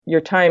your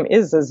time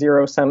is a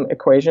zero-sum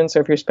equation. So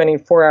if you're spending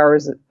 4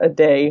 hours a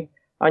day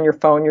on your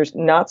phone, you're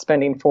not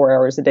spending 4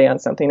 hours a day on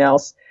something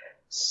else.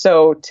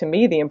 So to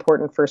me, the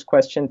important first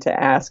question to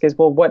ask is,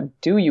 well,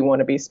 what do you want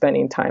to be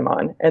spending time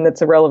on? And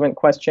that's a relevant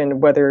question,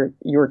 whether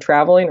you're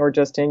traveling or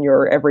just in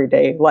your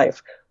everyday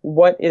life.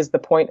 What is the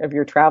point of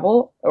your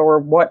travel, or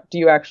what do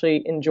you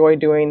actually enjoy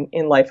doing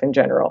in life in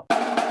general?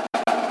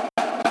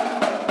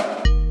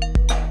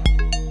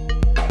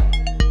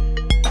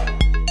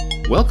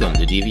 Welcome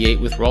to Deviate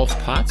with Rolf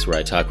Potts, where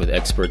I talk with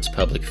experts,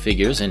 public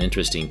figures, and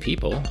interesting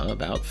people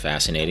about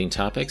fascinating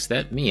topics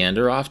that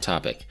meander off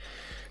topic.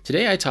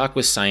 Today I talk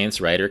with science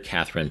writer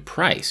Catherine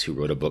Price, who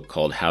wrote a book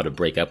called How to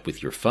Break Up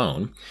with Your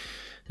Phone.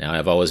 Now,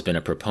 I've always been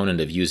a proponent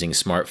of using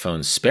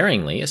smartphones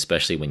sparingly,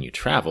 especially when you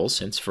travel,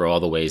 since for all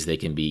the ways they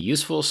can be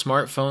useful,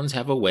 smartphones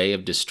have a way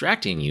of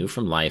distracting you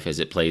from life as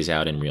it plays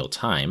out in real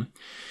time.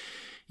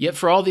 Yet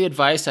for all the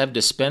advice I've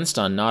dispensed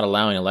on not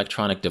allowing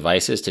electronic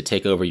devices to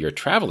take over your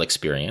travel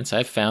experience,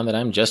 I've found that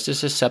I'm just as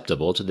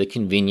susceptible to the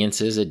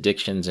conveniences,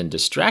 addictions, and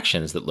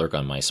distractions that lurk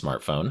on my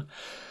smartphone.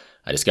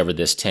 I discovered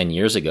this 10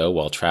 years ago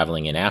while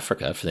traveling in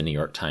Africa for the New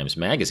York Times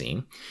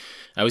Magazine.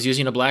 I was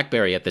using a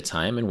BlackBerry at the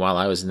time, and while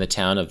I was in the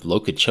town of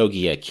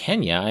Lokichogia,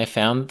 Kenya, I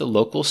found the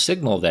local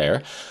signal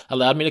there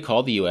allowed me to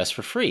call the U.S.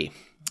 for free.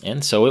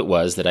 And so it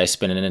was that I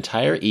spent an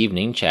entire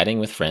evening chatting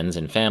with friends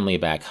and family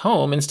back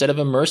home instead of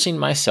immersing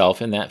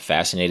myself in that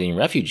fascinating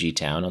refugee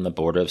town on the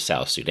border of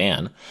South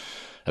Sudan.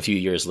 A few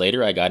years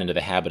later, I got into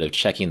the habit of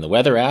checking the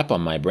weather app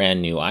on my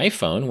brand new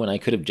iPhone when I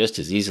could have just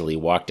as easily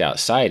walked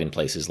outside in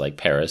places like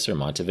Paris or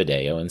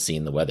Montevideo and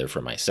seen the weather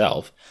for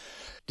myself.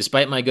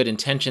 Despite my good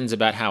intentions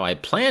about how I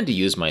planned to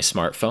use my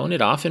smartphone,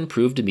 it often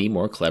proved to be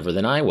more clever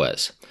than I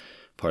was.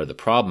 Part of the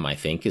problem, I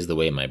think, is the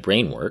way my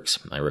brain works.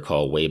 I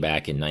recall way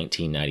back in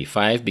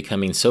 1995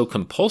 becoming so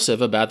compulsive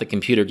about the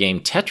computer game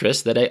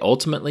Tetris that I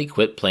ultimately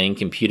quit playing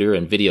computer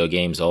and video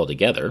games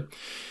altogether.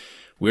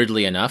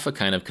 Weirdly enough, a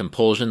kind of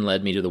compulsion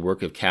led me to the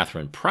work of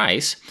Catherine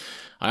Price.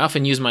 I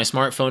often use my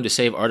smartphone to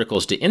save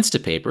articles to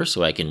Instapaper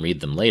so I can read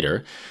them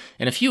later,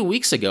 and a few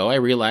weeks ago I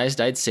realized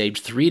I'd saved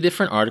 3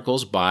 different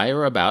articles by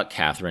or about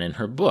Catherine in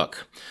her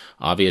book.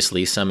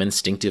 Obviously, some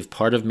instinctive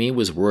part of me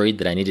was worried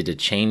that I needed to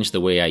change the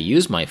way I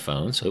use my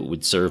phone so it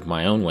would serve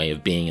my own way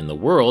of being in the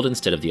world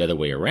instead of the other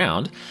way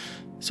around.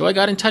 So I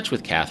got in touch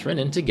with Catherine,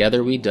 and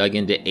together we dug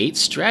into 8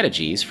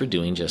 strategies for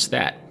doing just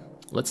that.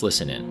 Let's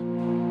listen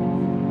in.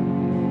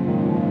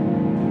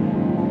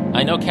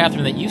 I know,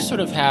 Catherine, that you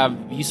sort of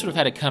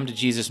had a come to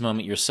Jesus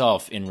moment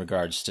yourself in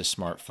regards to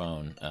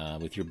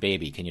smartphone with your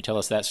baby. Can you tell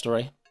us that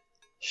story?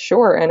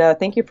 Sure, and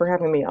thank you for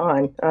having me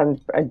on.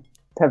 I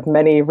have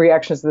many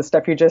reactions to the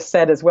stuff you just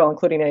said as well,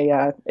 including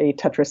a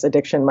Tetris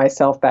addiction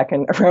myself back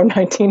in around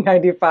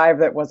 1995.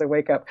 That was a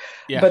wake up.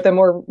 Yeah. But the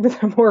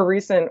more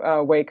recent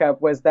wake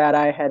up was that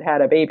I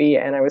had a baby,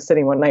 and I was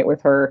sitting one night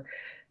with her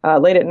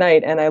late at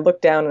night, and I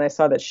looked down and I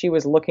saw that she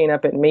was looking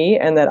up at me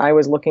and that I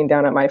was looking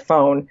down at my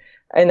phone.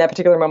 In that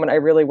particular moment, I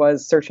really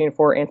was searching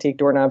for antique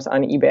doorknobs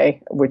on eBay,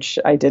 which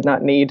I did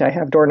not need. I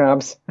have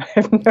doorknobs.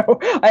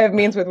 I have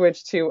means with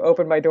which to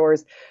open my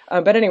doors.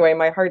 But anyway,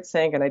 my heart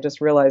sank, and I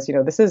just realized,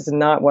 this is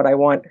not what I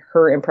want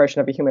her impression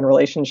of a human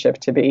relationship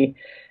to be.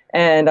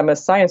 And I'm a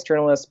science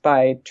journalist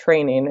by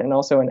training and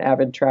also an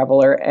avid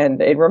traveler.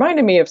 And it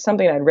reminded me of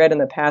something I'd read in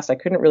the past. I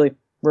couldn't really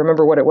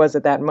remember what it was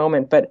at that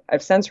moment, but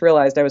I've since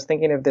realized I was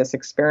thinking of this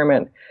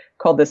experiment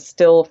called the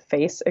still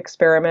face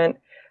experiment.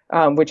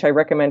 Which I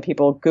recommend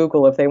people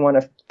Google if they want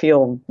to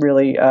feel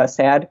really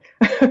sad.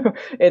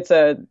 It's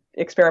an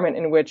experiment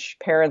in which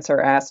parents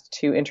are asked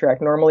to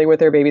interact normally with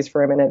their babies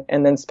for a minute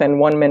and then spend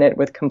 1 minute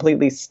with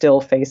completely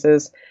still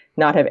faces,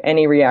 not have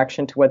any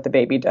reaction to what the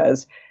baby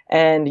does.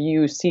 And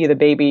you see the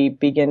baby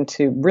begin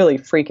to really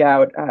freak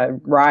out,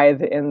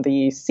 writhe in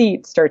the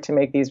seat, start to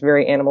make these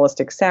very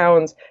animalistic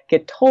sounds,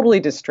 get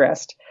totally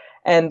distressed.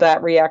 And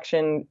that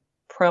reaction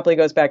promptly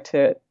goes back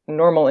to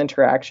normal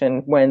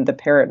interaction when the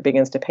parent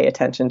begins to pay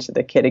attention to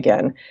the kid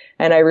again.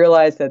 And I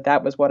realized that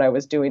that was what I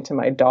was doing to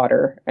my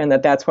daughter, and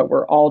that that's what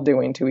we're all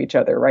doing to each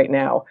other right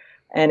now.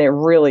 And it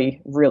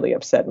really, really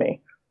upset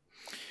me.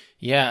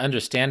 Yeah,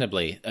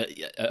 understandably.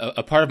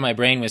 A part of my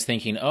brain was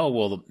thinking, oh,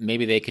 well,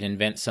 maybe they can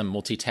invent some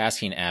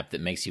multitasking app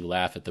that makes you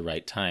laugh at the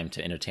right time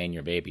to entertain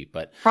your baby.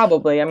 But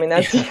probably. I mean,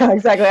 that's yeah,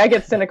 exactly. I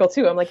get cynical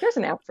too. I'm like, there's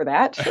an app for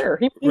that. Sure.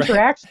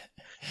 Interaction. Right.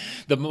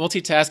 The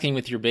multitasking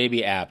with your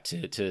baby app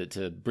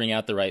to bring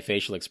out the right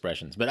facial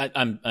expressions. But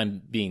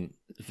I'm being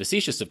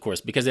facetious, of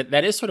course, because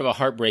that is sort of a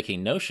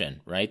heartbreaking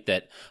notion, right?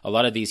 That a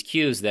lot of these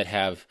cues that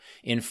have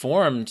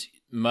informed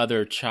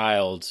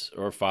mother-child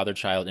or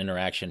father-child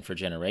interaction for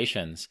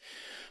generations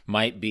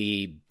might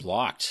be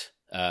blocked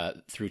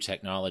through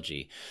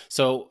technology.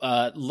 So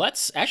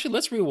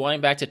let's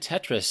rewind back to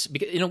Tetris,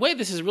 because in a way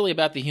this is really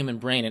about the human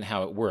brain and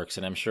how it works.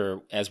 And I'm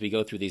sure as we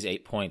go through these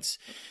 8 points,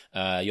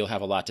 you'll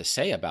have a lot to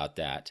say about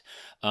that.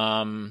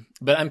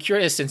 But I'm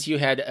curious, since you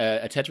had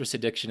a Tetris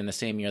addiction in the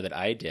same year that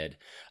I did,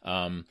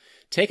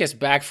 take us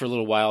back for a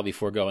little while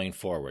before going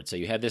forward. So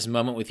you had this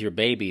moment with your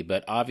baby,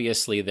 but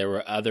obviously there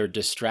were other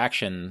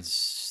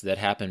distractions that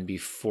happened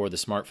before the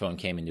smartphone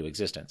came into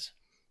existence.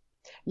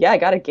 Yeah, I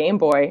got a Game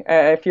Boy.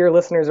 If your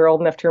listeners are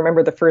old enough to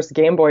remember the first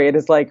Game Boy, it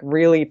is like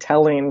really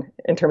telling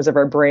in terms of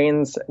our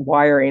brains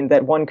wiring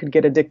that one could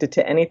get addicted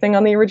to anything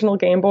on the original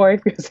Game Boy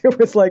because it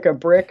was like a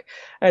brick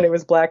and it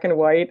was black and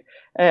white.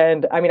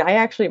 And I mean,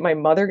 my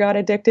mother got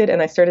addicted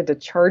and I started to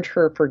charge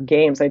her for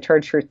games. I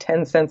charged her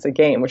 10 cents a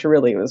game, which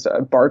really was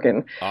a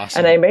bargain. Awesome.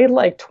 And I made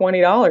like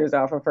 $20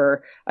 off of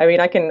her. I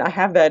mean, I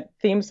have that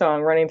theme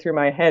song running through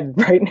my head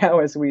right now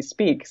as we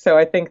speak. So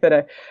I think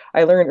that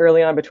I learned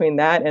early on between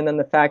that and then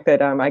the fact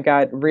that I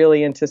got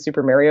really into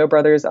Super Mario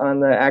Brothers on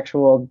the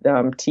actual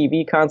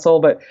TV console.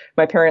 But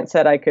my parents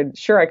said I could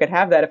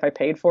have that if I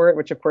paid for it,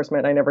 which of course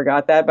meant I never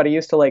got that. But I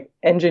used to like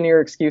engineer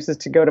excuses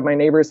to go to my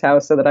neighbor's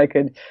house so that I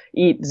could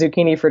eat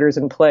zucchini fritters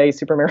and play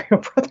Super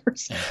Mario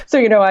Brothers. So,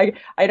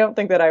 I don't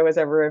think that I was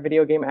ever a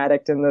video game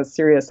addict in the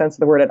serious sense of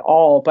the word at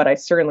all, but I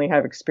certainly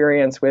have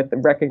experience with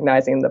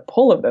recognizing the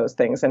pull of those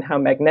things and how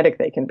magnetic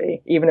they can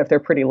be, even if they're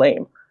pretty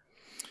lame.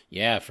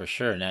 Yeah, for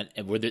sure. Now,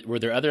 were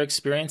there other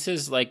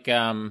experiences like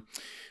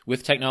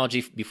with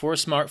technology before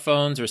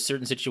smartphones or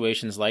certain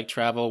situations like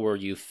travel where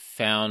you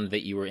found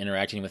that you were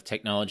interacting with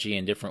technology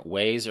in different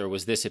ways, or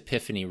was this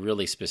epiphany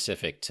really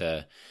specific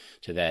to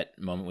that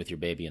moment with your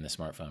baby and the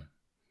smartphone?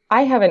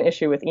 I have an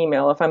issue with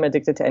email. If I'm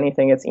addicted to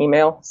anything, it's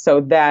email.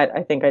 So that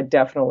I think I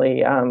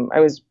definitely,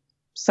 I was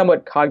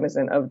somewhat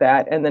cognizant of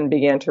that and then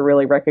began to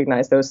really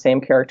recognize those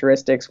same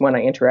characteristics when I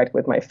interact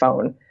with my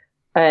phone.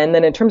 And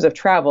then in terms of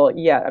travel,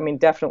 yeah, I mean,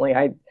 definitely.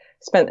 I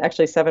spent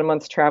actually 7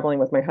 months traveling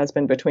with my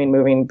husband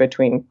moving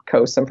between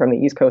coasts. I'm from the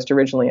East Coast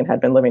originally and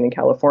had been living in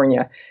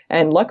California.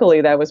 And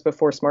luckily that was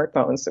before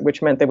smartphones,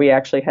 which meant that we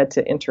actually had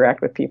to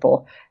interact with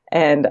people.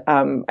 And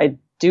I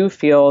do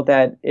feel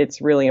that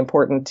it's really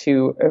important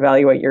to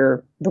evaluate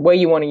the way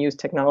you want to use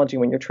technology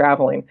when you're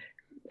traveling.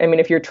 I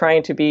mean, if you're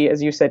trying to be,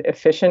 as you said,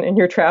 efficient in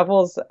your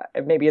travels,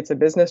 maybe it's a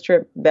business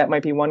trip, that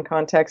might be one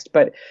context.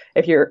 But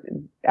if you're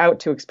out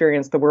to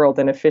experience the world,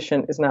 then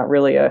efficient is not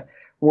really a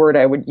word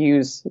I would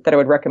use that I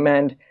would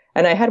recommend.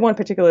 And I had one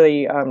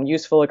particularly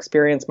useful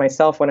experience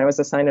myself when I was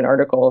assigned an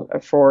article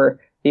for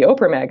the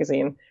Oprah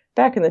magazine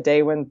back in the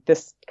day when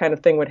this kind of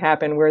thing would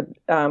happen, where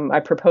I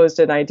proposed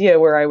an idea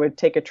where I would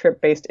take a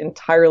trip based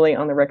entirely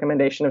on the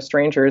recommendation of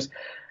strangers,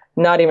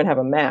 not even have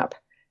a map.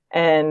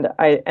 And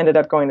I ended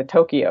up going to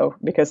Tokyo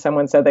because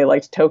someone said they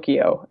liked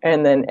Tokyo.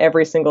 And then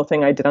every single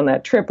thing I did on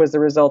that trip was the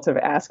result of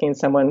asking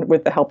someone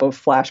with the help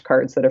of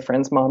flashcards that a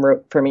friend's mom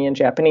wrote for me in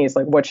Japanese,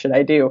 like, what should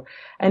I do?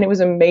 And it was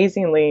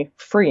amazingly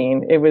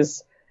freeing.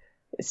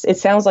 It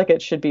sounds like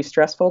it should be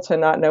stressful to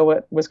not know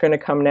what was going to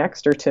come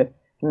next or to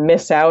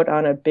miss out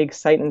on a big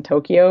site in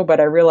Tokyo.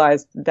 But I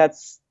realized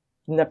that's,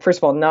 first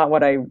of all, not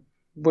what I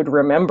would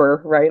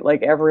remember, right?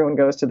 Like everyone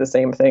goes to the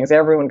same things.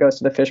 Everyone goes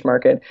to the fish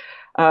market.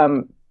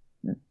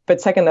 But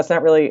second, that's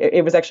not really,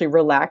 it was actually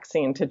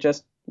relaxing to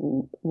just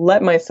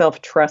let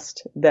myself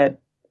trust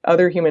that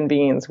other human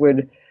beings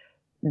would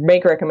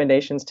make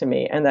recommendations to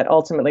me and that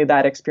ultimately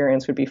that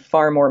experience would be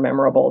far more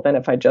memorable than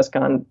if I'd just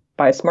gone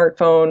by a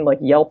smartphone, like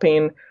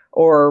Yelping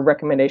or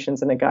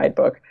recommendations in a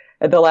guidebook.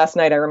 The last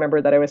night, I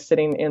remember that I was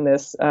sitting in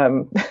this,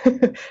 in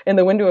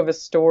the window of a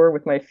store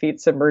with my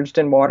feet submerged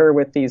in water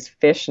with these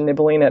fish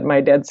nibbling at my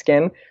dead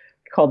skin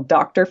called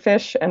Dr.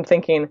 Fish and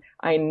thinking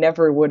I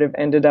never would have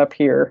ended up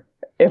here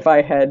if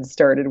I had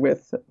started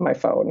with my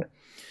phone.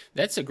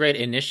 That's a great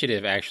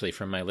initiative, actually,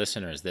 from my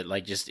listeners that,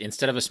 like, just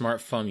instead of a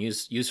smartphone,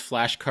 use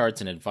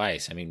flashcards and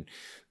advice. I mean,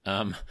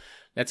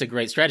 that's a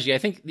great strategy. I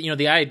think,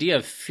 the idea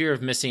of fear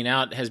of missing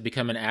out has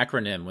become an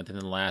acronym within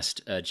the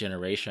last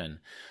generation.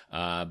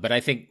 But I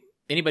think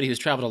anybody who's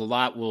traveled a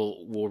lot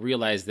will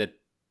realize that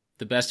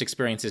the best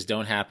experiences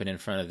don't happen in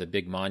front of the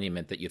big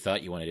monument that you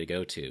thought you wanted to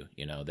go to,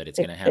 that it's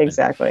going to happen.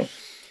 Exactly.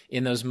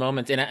 In those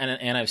moments.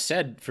 And I've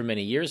said for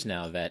many years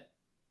now that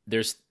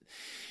it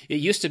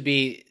used to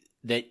be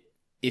that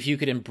if you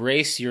could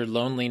embrace your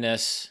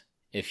loneliness,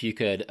 if you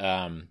could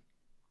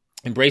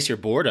embrace your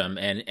boredom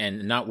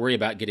and not worry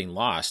about getting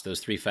lost, those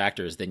three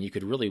factors, then you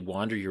could really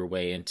wander your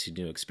way into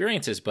new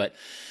experiences. But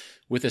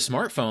with a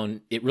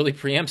smartphone, it really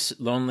preempts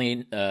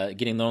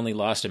getting lonely,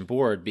 lost, and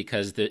bored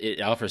because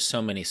it offers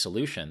so many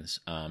solutions.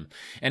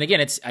 And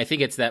again, I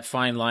think it's that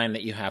fine line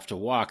that you have to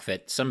walk,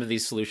 that some of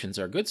these solutions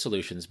are good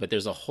solutions, but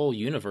there's a whole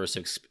universe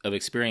of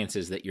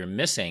experiences that you're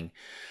missing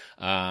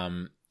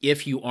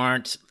if you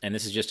aren't, and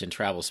this is just in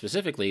travel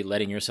specifically,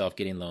 letting yourself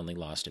getting lonely,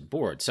 lost, and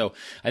bored. So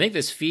I think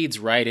this feeds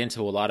right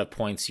into a lot of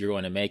points you're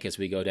going to make as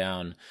we go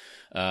down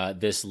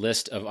this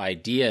list of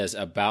ideas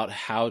about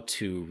how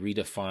to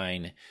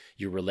redefine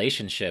your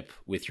relationship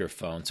with your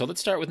phone. So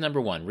let's start with number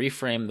one,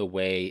 reframe the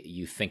way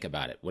you think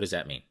about it. What does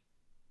that mean?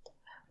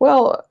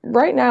 Well,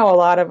 right now, a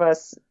lot of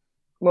us,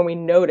 when we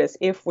notice,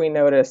 if we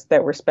notice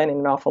that we're spending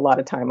an awful lot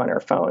of time on our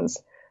phones,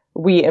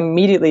 we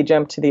immediately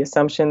jump to the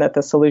assumption that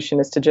the solution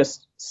is to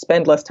just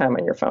spend less time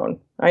on your phone.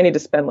 I need to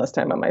spend less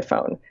time on my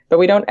phone. But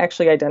we don't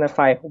actually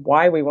identify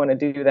why we want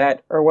to do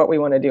that or what we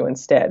want to do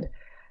instead.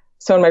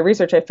 So in my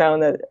research, I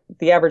found that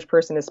the average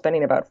person is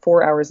spending about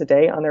 4 hours a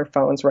day on their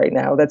phones right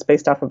now. That's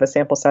based off of a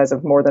sample size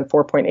of more than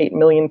 4.8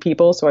 million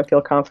people. So I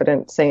feel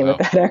confident saying Wow.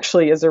 that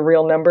actually is a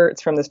real number.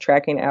 It's from this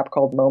tracking app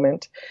called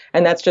Moment.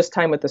 And that's just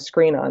time with the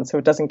screen on. So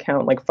it doesn't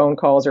count like phone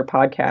calls or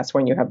podcasts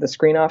when you have the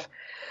screen off.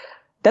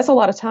 That's a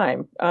lot of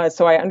time.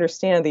 So I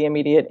understand the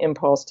immediate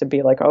impulse to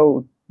be like,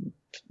 oh,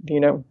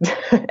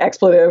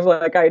 expletive,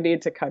 like I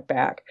need to cut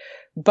back.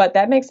 But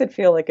that makes it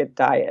feel like a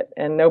diet,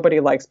 and nobody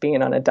likes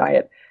being on a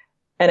diet.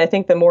 And I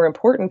think the more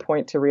important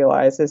point to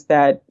realize is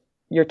that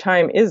your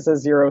time is a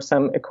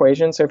zero-sum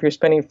equation. So if you're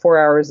spending 4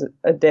 hours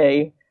a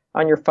day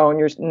on your phone,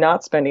 you're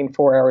not spending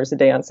 4 hours a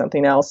day on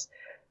something else.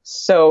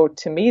 So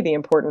to me, the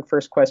important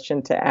first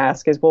question to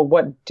ask is, well,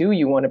 what do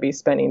you want to be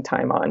spending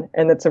time on?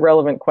 And that's a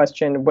relevant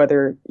question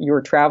whether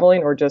you're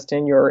traveling or just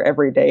in your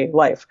everyday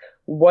life.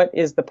 What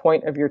is the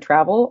point of your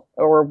travel,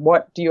 or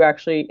what do you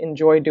actually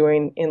enjoy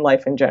doing in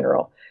life in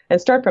general? And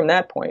start from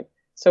that point.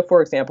 So,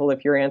 for example,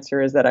 if your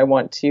answer is that I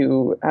want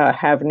to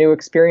have new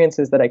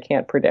experiences that I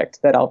can't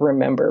predict, that I'll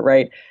remember,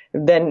 right?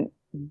 Then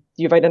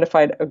you've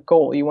identified a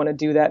goal. You want to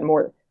do that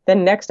more.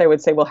 Then next, I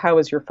would say, well, how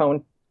is your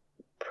phone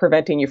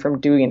preventing you from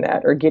doing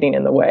that or getting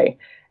in the way?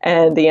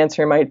 And the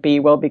answer might be,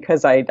 well,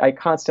 because I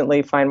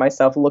constantly find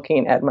myself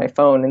looking at my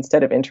phone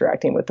instead of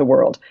interacting with the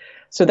world.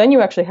 So then you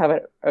actually have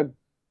a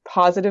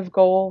positive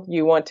goal.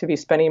 You want to be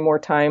spending more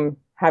time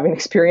having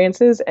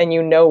experiences, and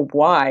you know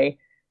why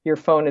your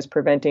phone is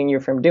preventing you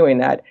from doing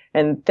that.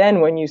 And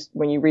then when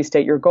you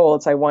restate your goal,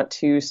 it's I want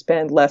to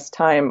spend less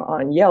time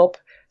on Yelp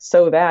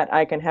so that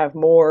I can have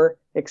more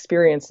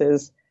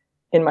experiences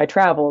in my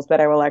travels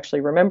that I will actually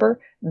remember.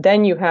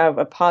 Then you have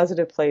a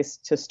positive place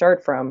to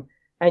start from,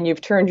 and you've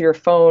turned your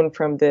phone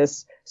from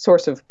this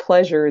source of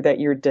pleasure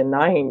that you're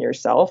denying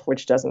yourself,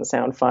 which doesn't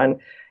sound fun,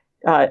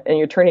 and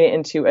you're turning it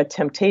into a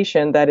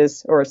temptation that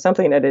is, or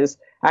something that is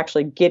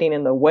actually getting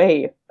in the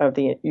way of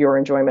your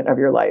enjoyment of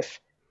your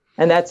life.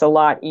 And that's a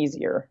lot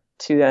easier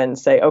to then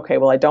say, okay,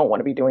 well, I don't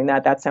want to be doing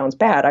that. That sounds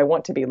bad. I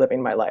want to be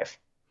living my life.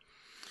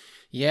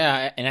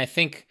 Yeah, and I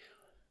think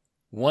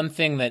one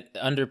thing that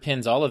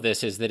underpins all of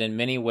this is that in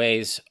many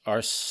ways, our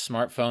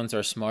smartphones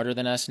are smarter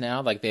than us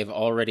now. Like they've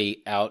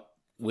already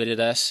outwitted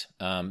us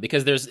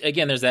because there's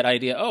that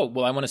idea, oh,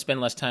 well, I want to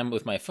spend less time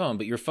with my phone,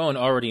 but your phone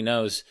already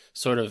knows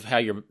sort of how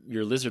your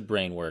lizard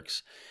brain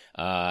works.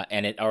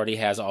 And it already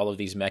has all of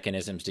these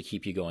mechanisms to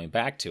keep you going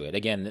back to it.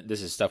 Again,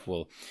 this is stuff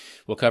we'll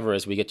cover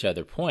as we get to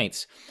other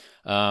points.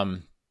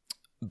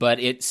 But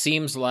it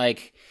seems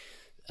like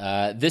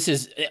this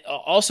is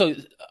also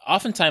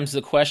oftentimes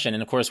the question,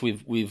 and of course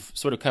we've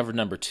sort of covered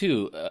number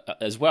 2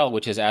 as well,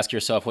 which is ask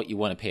yourself what you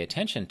want to pay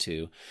attention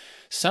to.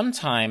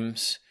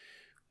 Sometimes,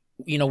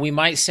 we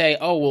might say,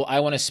 oh, well, I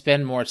want to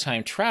spend more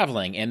time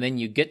traveling. And then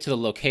you get to the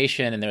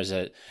location and there's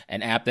an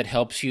app that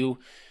helps you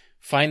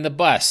find the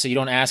bus, so you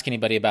don't ask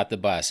anybody about the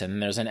bus.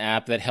 And there's an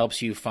app that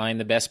helps you find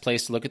the best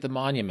place to look at the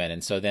monument.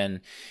 And so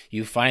then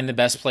you find the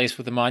best place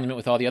with the monument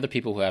with all the other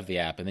people who have the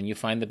app. And then you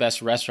find the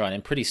best restaurant.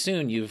 And pretty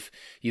soon you've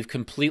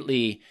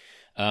completely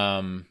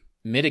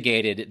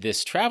mitigated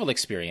this travel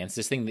experience,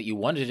 this thing that you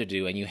wanted to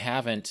do, and you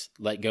haven't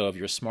let go of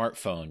your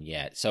smartphone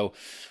yet. So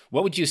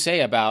what would you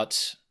say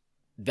about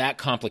that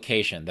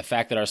complication, the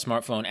fact that our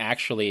smartphone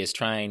actually is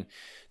trying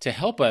to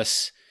help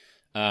us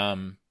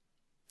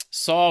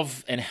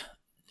solve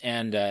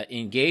and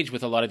engage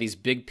with a lot of these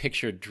big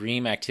picture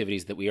dream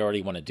activities that we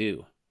already want to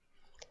do?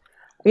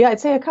 Yeah, I'd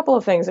say a couple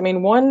of things. I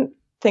mean, one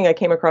thing I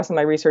came across in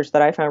my research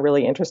that I found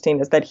really interesting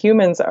is that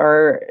humans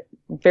are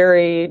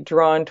very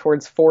drawn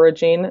towards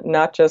foraging,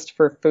 not just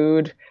for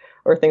food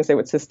or things that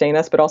would sustain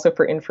us, but also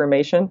for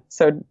information.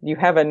 So you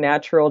have a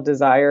natural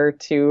desire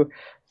to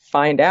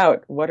find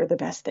out what are the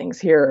best things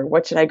here.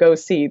 What should I go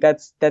see?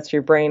 That's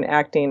your brain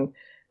acting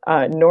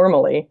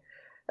normally.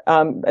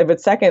 I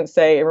would second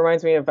say it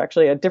reminds me of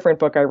actually a different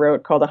book I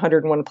wrote called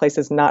 101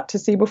 Places Not to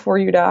See Before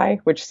You Die,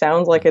 which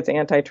sounds like it's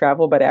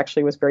anti-travel, but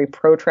actually was very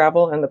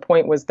pro-travel. And the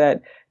point was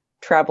that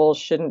travel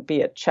shouldn't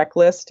be a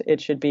checklist. It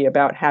should be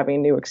about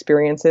having new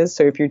experiences.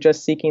 So if you're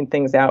just seeking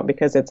things out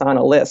because it's on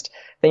a list,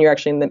 then you're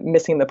actually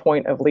missing the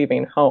point of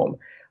leaving home.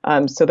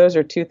 So those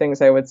are 2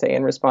 things I would say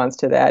in response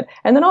to that.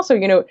 And then also,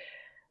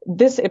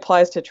 this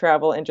applies to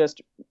travel and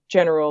just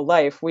general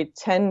life. We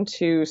tend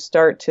to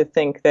start to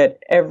think that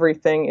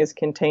everything is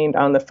contained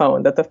on the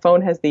phone, that the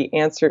phone has the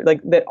answer,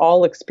 like that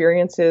all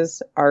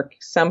experiences are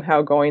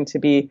somehow going to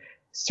be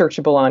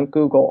searchable on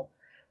Google.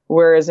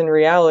 Whereas in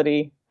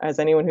reality, as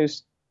anyone who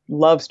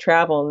loves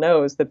travel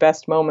knows, the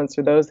best moments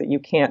are those that you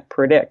can't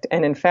predict.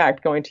 And in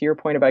fact, going to your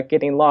point about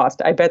getting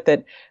lost, I bet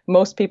that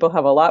most people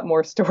have a lot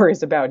more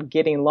stories about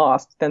getting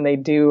lost than they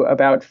do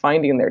about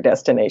finding their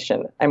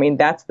destination. I mean,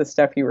 that's the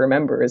stuff you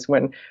remember, is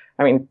when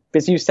I mean,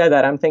 as you said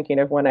that, I'm thinking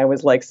of when I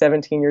was like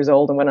 17 years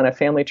old and went on a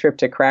family trip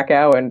to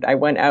Krakow, and I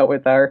went out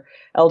with our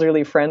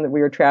elderly friend that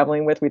we were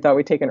traveling with. We thought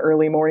we'd take an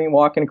early morning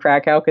walk in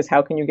Krakow, because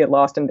how can you get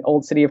lost in the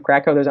old city of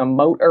Krakow? There's a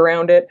moat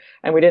around it,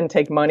 and we didn't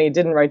take money,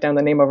 didn't write down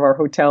the name of our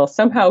hotel,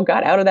 somehow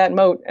got out of that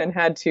moat and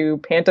had to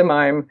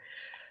pantomime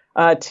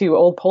to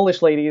old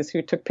Polish ladies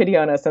who took pity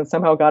on us and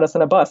somehow got us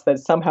on a bus that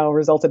somehow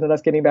resulted in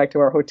us getting back to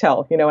our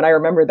hotel. And I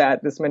remember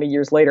that this many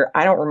years later.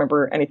 I don't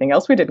remember anything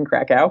else we did in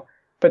Krakow,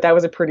 but that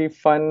was a pretty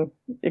fun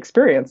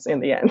experience in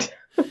the end.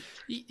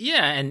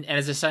 Yeah, and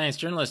as a science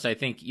journalist, I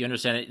think you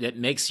understand it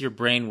makes your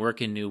brain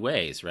work in new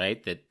ways,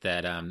 right?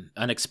 That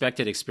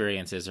unexpected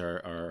experiences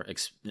are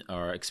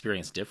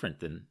experienced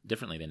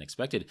differently than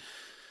expected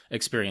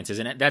experiences.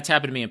 And that's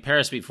happened to me in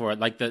Paris before.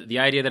 Like the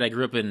idea that I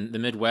grew up in the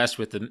Midwest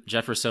with the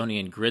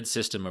Jeffersonian grid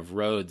system of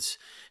roads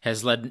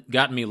has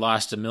gotten me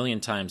lost a million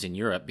times in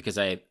Europe, because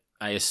I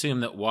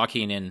assume that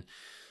walking and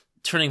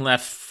turning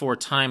left 4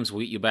 times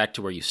will get you back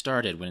to where you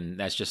started, when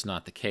that's just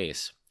not the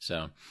case.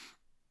 So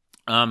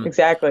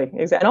Exactly.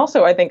 And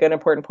also, I think an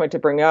important point to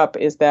bring up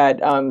is that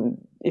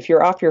if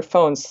you're off your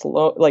phone,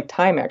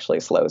 time actually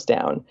slows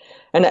down.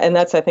 And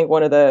that's, I think,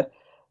 one of the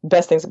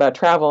best things about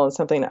travel, and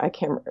something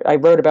I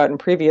wrote about in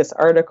previous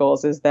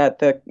articles, is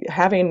that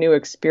having new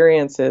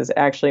experiences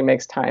actually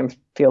makes time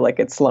feel like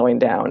it's slowing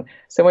down.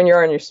 So when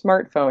you're on your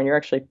smartphone, you're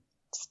actually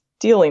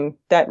stealing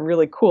that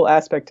really cool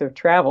aspect of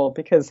travel,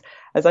 because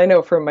as I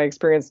know from my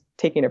experience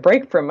taking a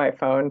break from my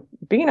phone,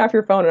 being off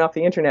your phone and off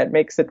the internet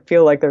makes it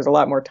feel like there's a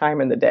lot more time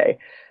in the day.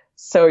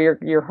 So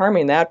you're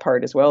harming that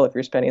part as well if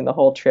you're spending the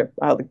whole trip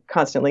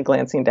constantly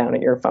glancing down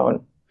at your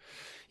phone.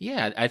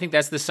 Yeah, I think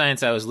that's the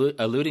science I was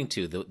alluding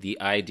to, the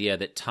idea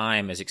that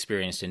time is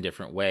experienced in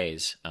different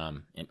ways.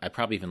 And I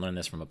probably even learned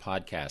this from a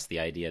podcast, the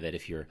idea that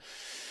if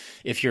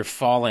you're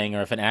falling,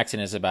 or if an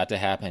accident is about to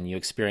happen, you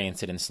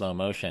experience it in slow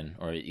motion,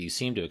 or you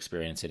seem to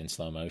experience it in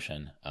slow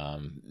motion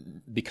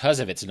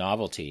because of its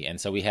novelty. And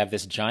so we have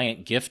this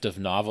giant gift of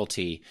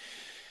novelty,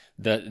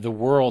 the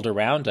world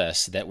around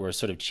us, that we're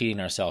sort of cheating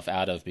ourselves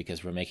out of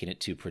because we're making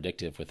it too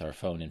predictive with our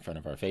phone in front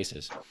of our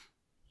faces.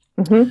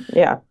 Mm-hmm.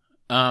 Yeah.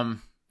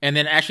 And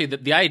then actually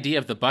the idea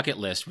of the bucket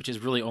list, which has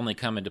really only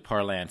come into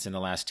parlance in the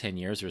last 10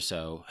 years or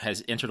so,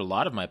 has entered a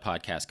lot of my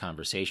podcast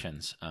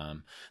conversations,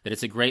 that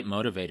it's a great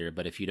motivator,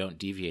 but if you don't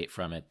deviate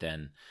from it,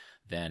 then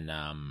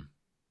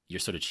you're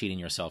sort of cheating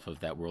yourself of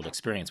that world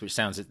experience, which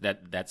sounds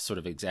that's sort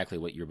of exactly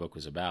what your book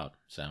was about.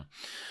 So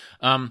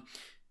I'm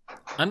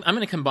going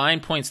to combine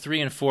points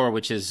 3 and 4,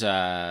 which is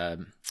 3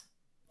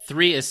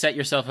 is set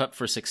yourself up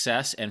for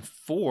success, and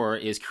 4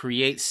 is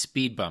create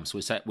speed bumps,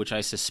 which I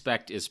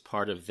suspect is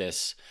part of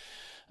this,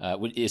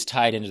 is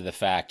tied into the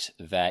fact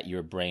that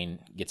your brain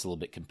gets a little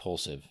bit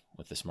compulsive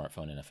with the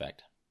smartphone in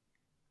effect.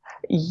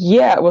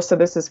 Yeah, well, so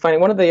this is funny.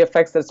 One of the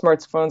effects that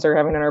smartphones are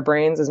having on our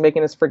brains is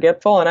making us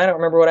forgetful, and I don't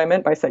remember what I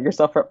meant by set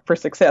yourself up for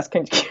success.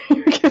 Can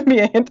you give me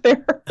a hint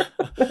there?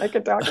 I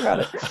could talk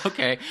about it.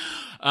 Okay.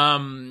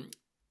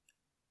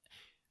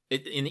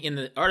 In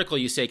the article,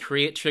 you say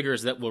create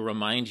triggers that will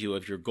remind you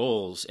of your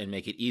goals and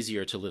make it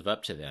easier to live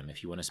up to them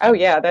if you want to spend. Oh,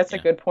 yeah, that's a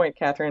good point,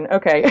 Catherine.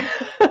 Okay.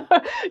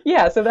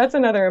 Yeah, so that's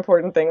another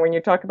important thing when you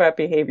talk about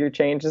behavior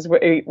change, is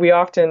we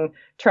often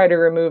try to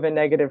remove a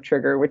negative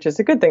trigger, which is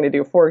a good thing to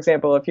do. For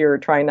example, if you're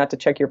trying not to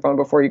check your phone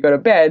before you go to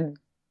bed,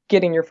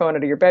 getting your phone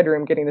out of your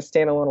bedroom, getting a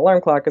standalone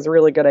alarm clock is a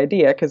really good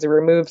idea, because it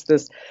removes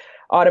this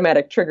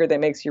automatic trigger that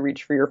makes you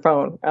reach for your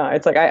phone.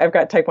 It's like I've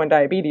got type 1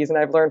 diabetes, and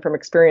I've learned from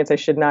experience I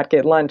should not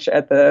get lunch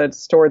at the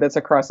store that's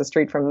across the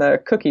street from the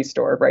cookie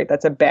store, right?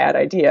 That's a bad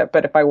idea.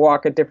 But if I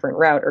walk a different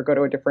route or go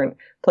to a different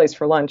place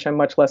for lunch, I'm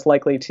much less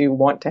likely to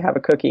want to have a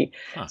cookie.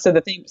 Huh. So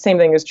the same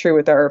thing is true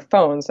with our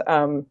phones.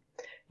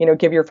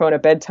 Give your phone a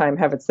bedtime,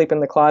 have it sleep in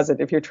the closet.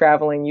 If you're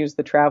traveling, use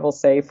the travel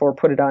safe, or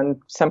put it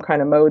on some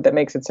kind of mode that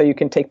makes it so you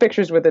can take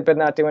pictures with it but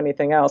not do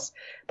anything else.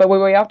 But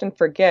what we often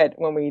forget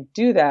when we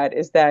do that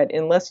is that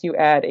unless you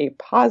add a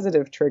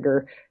positive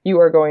trigger, you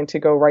are going to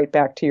go right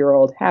back to your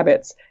old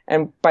habits.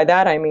 And by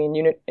that, I mean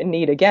you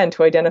need, again,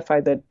 to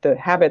identify the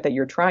habit that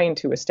you're trying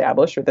to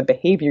establish, or the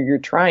behavior you're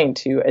trying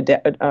to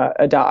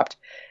adopt,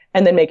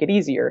 and then make it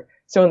easier.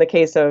 So in the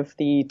case of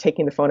the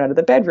taking the phone out of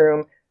the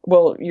bedroom,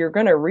 well, you're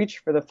going to reach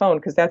for the phone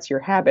because that's your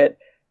habit.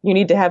 You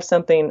need to have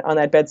something on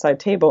that bedside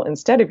table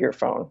instead of your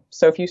phone.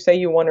 So if you say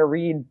you want to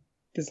read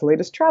this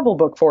latest travel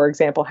book, for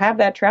example, have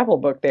that travel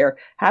book there.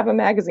 Have a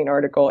magazine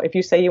article. If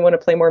you say you want to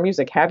play more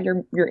music, have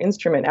your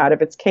instrument out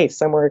of its case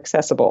somewhere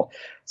accessible.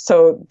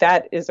 So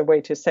that is a way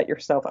to set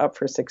yourself up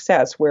for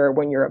success, where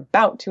when you're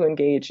about to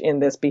engage in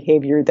this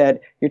behavior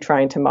that you're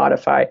trying to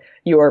modify,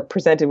 you are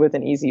presented with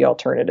an easy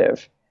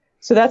alternative.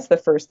 So that's the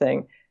first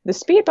thing. The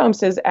speed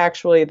bumps is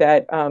actually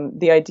that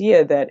the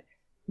idea that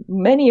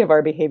many of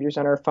our behaviors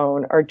on our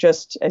phone are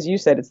just, as you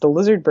said, it's the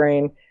lizard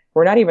brain.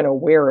 We're not even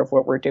aware of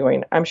what we're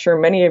doing. I'm sure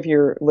many of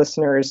your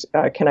listeners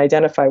can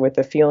identify with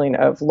the feeling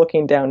of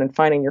looking down and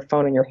finding your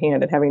phone in your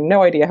hand and having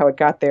no idea how it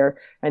got there,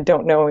 and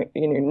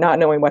not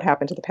knowing what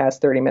happened to the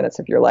past 30 minutes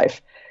of your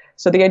life.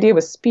 So the idea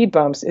with speed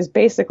bumps is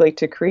basically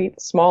to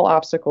create small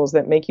obstacles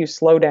that make you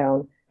slow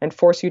down and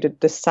force you to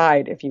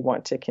decide if you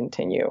want to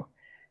continue.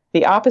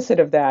 The opposite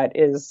of that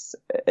is,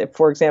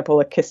 for example,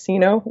 a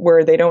casino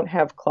where they don't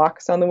have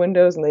clocks on the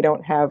windows and they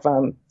don't have,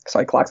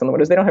 clocks on the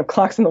windows. They don't have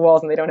clocks on the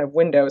walls and they don't have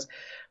windows,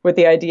 with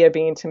the idea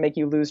being to make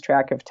you lose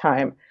track of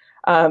time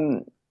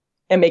and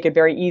make it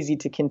very easy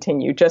to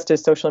continue, just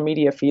as social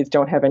media feeds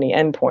don't have any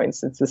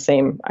endpoints. It's the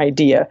same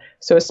idea.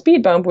 So a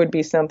speed bump would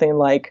be something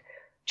like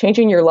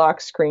changing your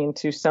lock screen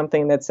to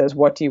something that says,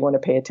 what do you want to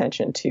pay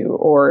attention to?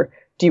 Or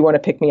do you want to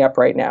pick me up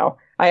right now?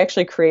 I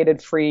actually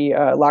created free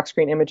lock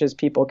screen images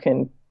people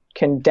can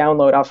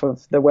download off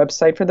of the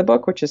website for the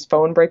book, which is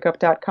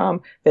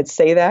phonebreakup.com, that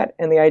say that.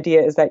 And the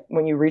idea is that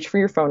when you reach for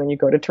your phone and you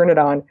go to turn it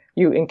on,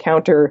 you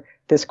encounter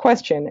this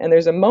question. And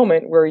there's a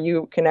moment where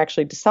you can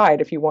actually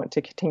decide if you want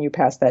to continue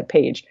past that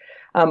page.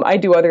 I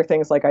do other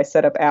things, like I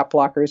set up app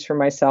blockers for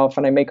myself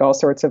and I make all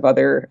sorts of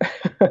other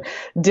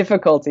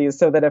difficulties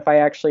so that if I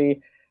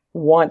actually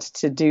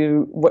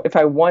if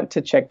I want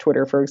to check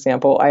Twitter, for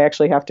example, I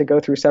actually have to go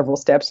through several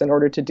steps in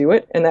order to do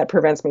it. And that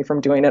prevents me from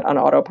doing it on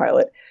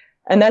autopilot.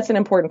 And that's an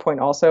important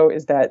point also,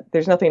 is that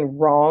there's nothing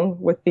wrong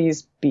with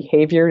these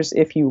behaviors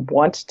if you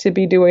want to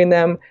be doing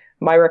them.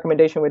 My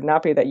recommendation would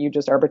not be that you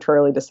just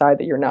arbitrarily decide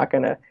that you're not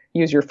going to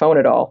use your phone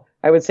at all.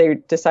 I would say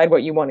decide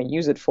what you want to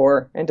use it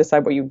for and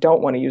decide what you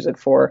don't want to use it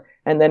for,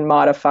 and then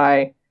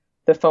modify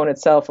the phone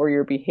itself or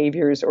your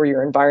behaviors or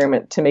your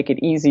environment to make it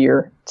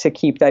easier to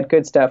keep that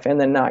good stuff and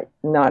then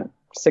not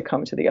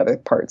succumb to the other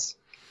parts.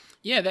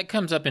 Yeah, that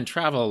comes up in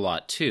travel a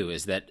lot too,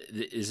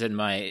 is in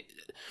my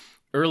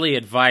early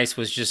advice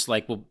was just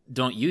like, well,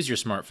 don't use your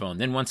smartphone.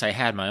 Then once I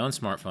had my own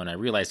smartphone, I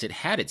realized it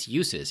had its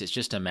uses. It's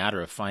just a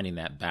matter of finding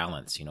that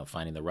balance,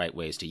 finding the right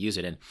ways to use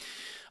it. And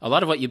a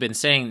lot of what you've been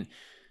saying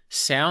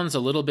sounds a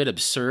little bit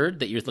absurd,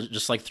 that you're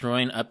just like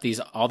throwing up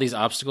all these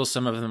obstacles.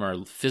 Some of them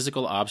are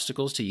physical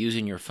obstacles to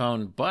using your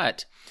phone.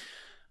 But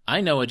I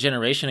know a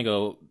generation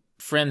ago,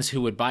 friends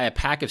who would buy a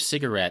pack of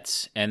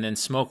cigarettes and then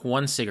smoke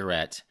one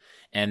cigarette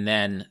and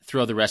then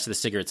throw the rest of the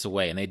cigarettes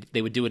away. And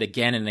they would do it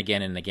again and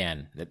again and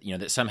again.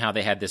 That somehow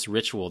they had this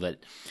ritual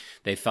that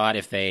they thought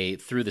if they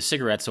threw the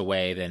cigarettes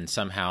away, then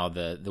somehow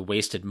the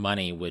wasted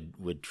money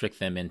would trick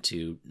them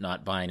into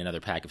not buying another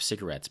pack of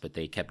cigarettes. But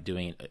they kept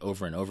doing it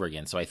over and over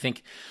again. So I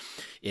think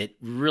it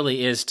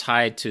really is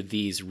tied to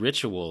these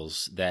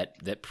rituals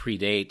that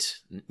predate,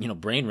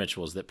 brain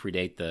rituals that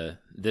predate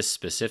this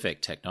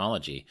specific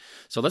technology.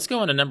 So let's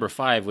go on to number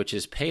 5, which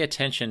is pay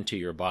attention to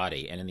your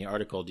body. And in the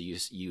article, you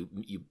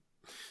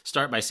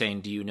start by saying,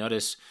 do you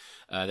notice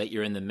that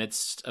you're in the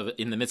midst of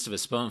a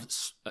phone?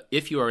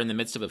 If you are in the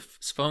midst of a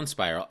phone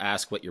spiral,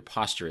 ask what your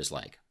posture is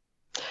like.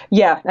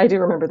 Yeah, I do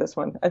remember this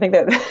one. I think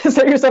that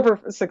Set Yourself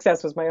for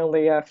Success was my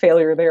only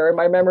failure there in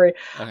my memory.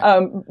 Okay.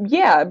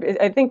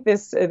 I think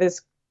this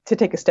to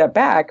take a step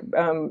back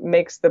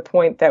makes the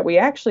point that we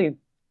actually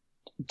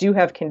do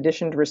have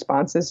conditioned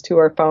responses to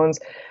our phones.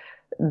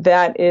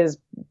 That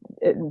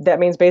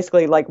means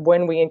basically, like,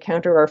 when we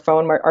encounter our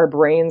phone, our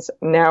brains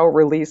now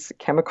release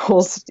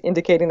chemicals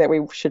indicating that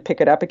we should pick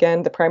it up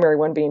again. The primary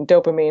one being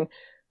dopamine,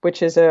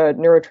 which is a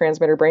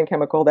neurotransmitter brain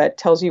chemical that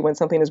tells you when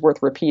something is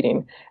worth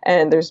repeating.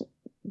 And there's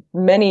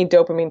many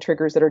dopamine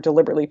triggers that are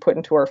deliberately put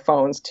into our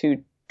phones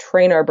to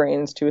train our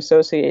brains to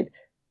associate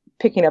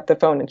picking up the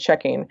phone and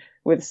checking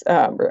with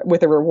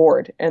a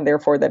reward, and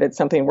therefore that it's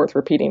something worth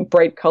repeating.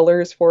 Bright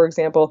colors, for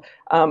example,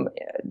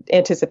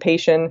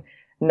 anticipation,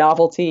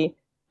 novelty,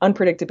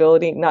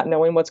 unpredictability, not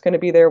knowing what's going to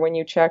be there when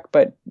you check,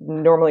 but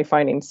normally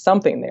finding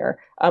something there,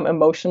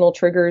 emotional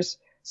triggers.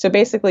 So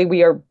basically,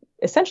 we are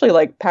essentially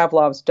like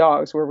Pavlov's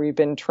dogs, where we've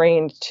been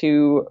trained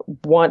to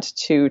want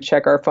to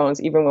check our phones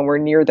even when we're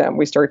near them.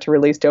 We start to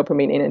release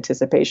dopamine in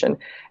anticipation.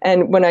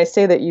 And when I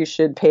say that you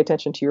should pay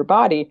attention to your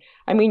body,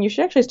 I mean, you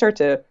should actually start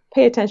to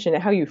pay attention to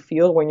how you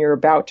feel when you're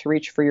about to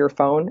reach for your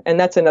phone. And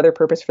that's another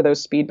purpose for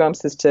those speed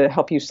bumps, is to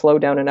help you slow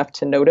down enough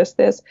to notice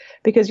this,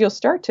 because you'll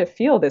start to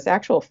feel this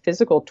actual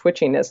physical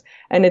twitchiness.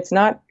 And it's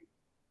not,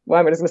 well,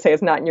 I'm just going to say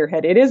it's not in your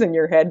head. It is in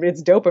your head.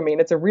 It's dopamine.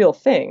 It's a real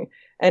thing.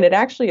 And it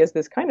actually is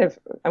this kind of,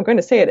 I'm going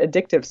to say it,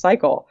 addictive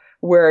cycle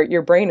where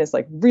your brain is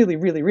like really,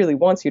 really, really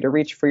wants you to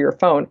reach for your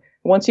phone.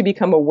 Once you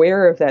become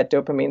aware of that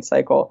dopamine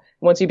cycle,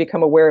 once you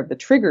become aware of the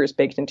triggers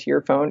baked into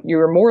your phone, you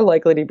are more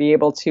likely to be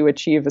able to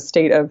achieve a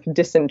state of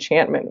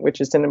disenchantment, which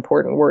is an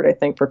important word, I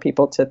think, for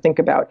people to think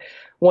about.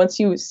 Once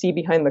you see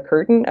behind the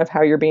curtain of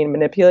how you're being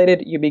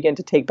manipulated, you begin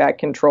to take back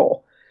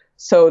control.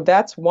 So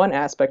that's one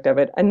aspect of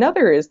it.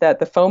 Another is that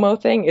the FOMO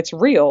thing, it's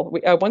real.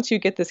 Once you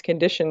get this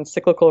conditioned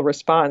cyclical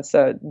response,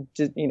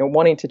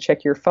 wanting to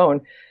check your phone,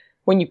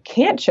 when you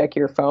can't check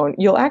your phone,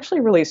 you'll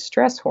actually release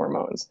stress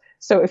hormones.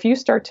 So if you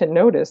start to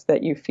notice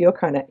that you feel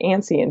kind of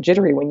antsy and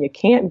jittery when you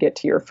can't get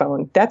to your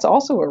phone, that's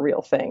also a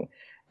real thing.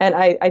 And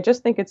I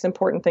just think it's an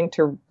important thing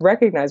to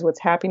recognize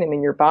what's happening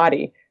in your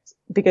body,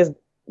 because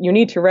you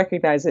need to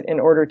recognize it in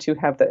order to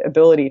have the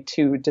ability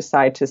to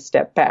decide to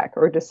step back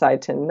or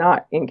decide to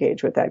not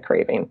engage with that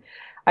craving.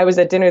 I was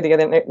at dinner the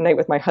other night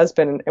with my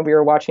husband, and we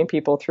were watching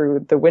people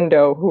through the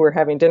window who were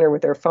having dinner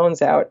with their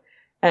phones out.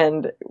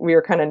 And we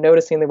were kind of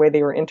noticing the way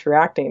they were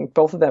interacting.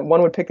 Both of them,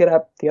 one would pick it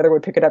up, the other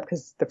would pick it up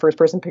because the first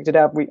person picked it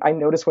up. I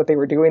noticed what they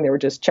were doing. They were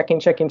just checking.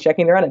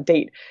 They're on a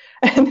date.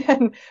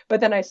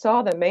 But then I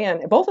saw the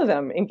man, both of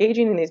them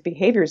engaging in these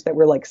behaviors that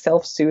were like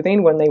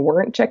self-soothing when they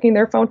weren't checking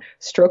their phone,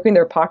 stroking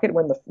their pocket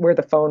where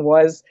the phone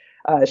was,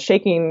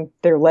 shaking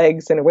their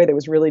legs in a way that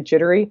was really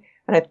jittery.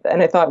 And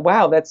I thought,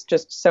 wow, that's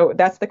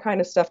the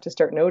kind of stuff to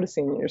start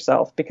noticing in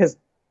yourself, because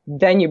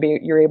then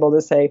you're able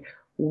to say,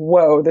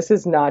 whoa, this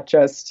is not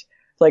just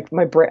like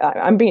my brain,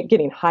 I'm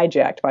getting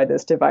hijacked by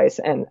this device.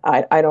 And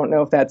I don't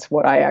know if that's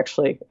what I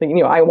actually,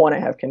 I want to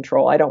have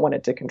control. I don't want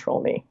it to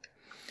control me.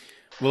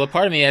 Well, a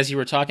part of me, as you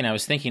were talking, I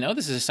was thinking, oh,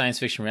 this is a science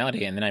fiction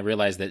reality. And then I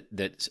realized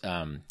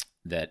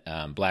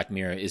that Black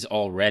Mirror is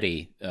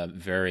already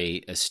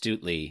very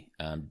astutely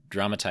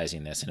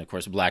dramatizing this. And of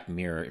course, Black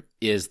Mirror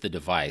is the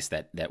device.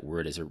 That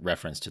word is a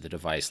reference to the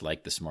device,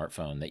 like the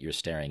smartphone that you're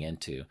staring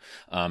into.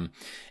 And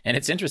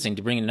it's interesting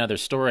to bring in another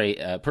story,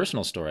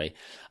 personal story.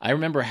 I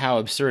remember how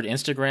absurd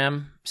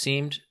Instagram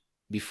seemed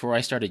before I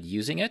started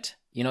using it.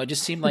 It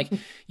just seemed like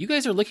you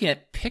guys are looking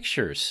at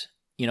pictures.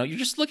 You're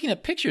just looking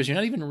at pictures. You're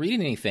not even reading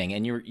anything.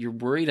 And you're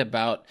worried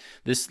about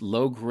this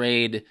low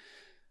grade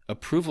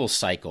approval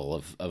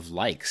cycle of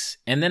likes.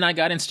 And then I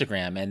got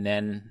Instagram, and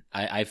then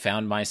I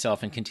found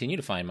myself and continue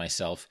to find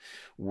myself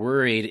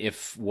worried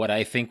if what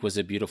I think was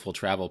a beautiful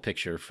travel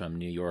picture from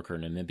New York or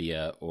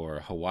Namibia or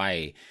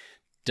Hawaii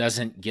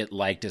doesn't get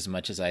liked as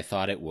much as I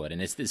thought it would.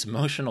 And it's this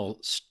emotional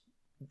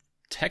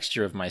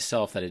texture of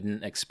myself that I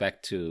didn't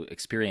expect to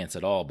experience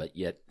at all, but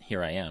yet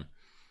here I am.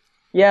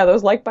 Yeah,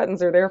 those like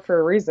buttons are there for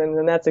a reason,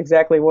 and that's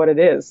exactly what it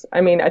is.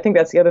 I mean, I think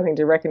that's the other thing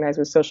to recognize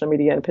with social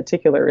media in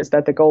particular, is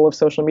that the goal of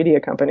social media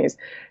companies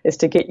is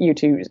to get you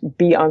to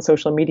be on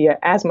social media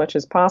as much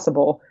as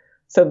possible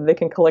so that they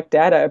can collect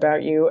data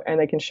about you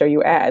and they can show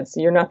you ads.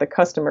 You're not the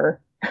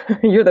customer.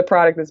 You're the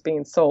product that's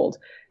being sold.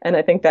 And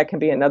I think that can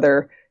be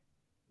another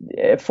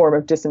form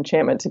of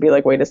disenchantment, to be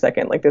like, wait a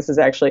second, like this is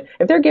actually,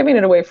 if they're giving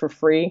it away for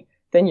free,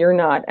 then you're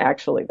not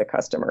actually the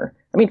customer.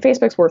 I mean,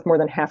 Facebook's worth more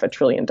than $500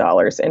 billion.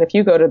 And if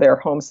you go to their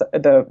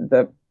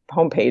the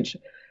homepage,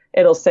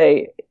 it'll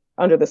say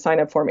under the sign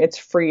up form, it's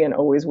free and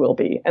always will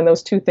be. And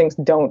those two things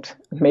don't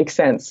make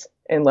sense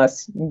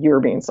unless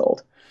you're being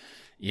sold.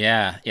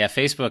 Yeah.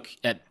 Facebook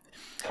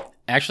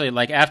actually,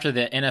 like after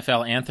the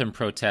NFL anthem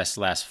protests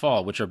last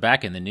fall, which are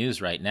back in the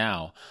news right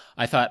now,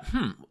 I thought,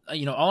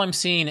 all I'm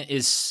seeing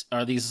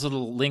are these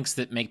little links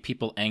that make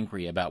people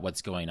angry about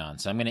what's going on.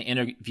 So I'm going to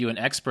interview an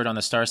expert on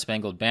the Star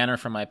Spangled Banner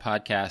from my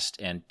podcast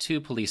and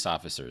 2 police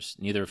officers,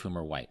 neither of whom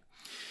are white.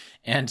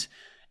 And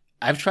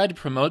I've tried to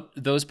promote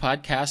those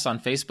podcasts on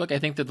Facebook. I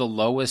think they're the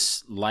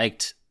lowest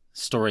liked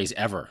stories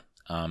ever.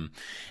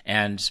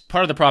 And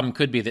part of the problem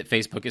could be that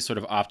Facebook is sort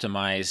of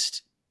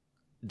optimized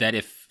that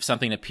if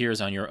something appears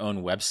on your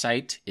own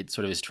website, it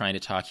sort of is trying to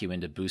talk you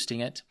into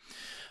boosting it.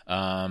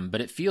 But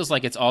it feels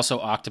like it's also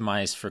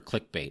optimized for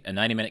clickbait, a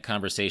 90-minute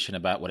conversation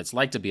about what it's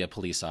like to be a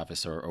police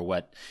officer, or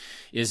what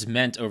is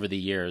meant over the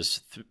years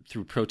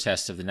through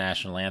protests of the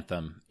national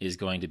anthem is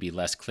going to be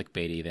less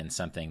clickbaity than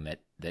something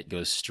that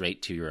goes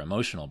straight to your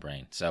emotional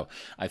brain. So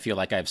I feel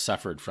like I've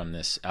suffered from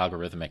this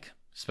algorithmic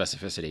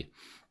specificity.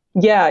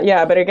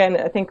 Yeah. But again,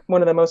 I think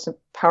one of the most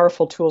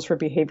powerful tools for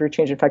behavior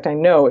change, in fact, I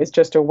know, is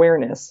just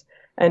awareness.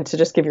 And to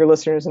just give your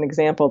listeners an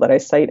example that I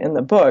cite in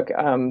the book,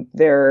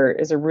 there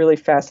is a really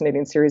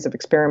fascinating series of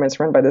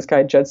experiments run by this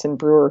guy, Judson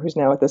Brewer, who's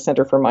now at the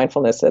Center for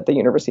Mindfulness at the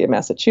University of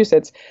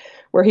Massachusetts,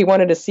 where he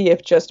wanted to see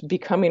if just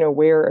becoming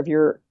aware of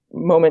your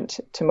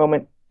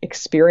moment-to-moment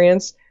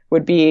experience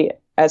would be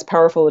as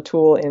powerful a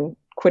tool in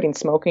quitting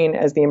smoking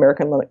as the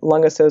American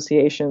Lung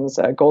Association's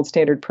gold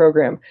standard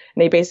program.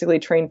 And they basically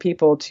train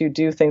people to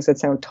do things that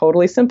sound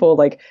totally simple,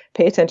 like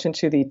pay attention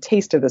to the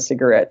taste of the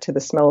cigarette, to the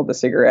smell of the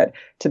cigarette,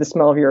 to the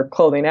smell of your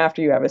clothing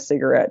after you have a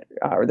cigarette,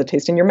 or the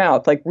taste in your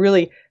mouth. Like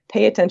really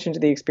pay attention to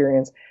the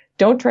experience.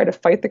 Don't try to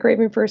fight the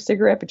craving for a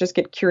cigarette, but just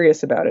get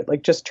curious about it.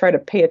 Like just try to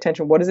pay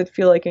attention. What does it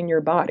feel like in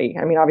your body?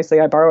 I mean, obviously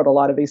I borrowed a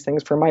lot of these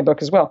things from my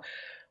book as well.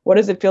 What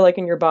does it feel like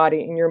in your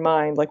body, in your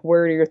mind? Like,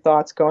 where are your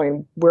thoughts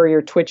going? Where are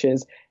your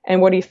twitches?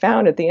 And what he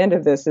found at the end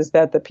of this is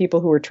that the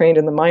people who were trained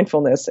in the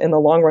mindfulness in the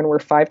long run were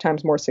 5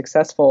 times more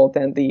successful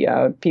than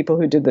the people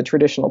who did the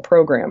traditional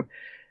program.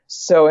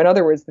 So in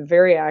other words, the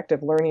very act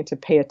of learning to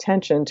pay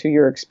attention to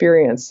your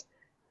experience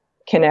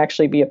can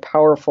actually be a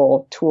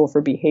powerful tool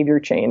for behavior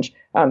change.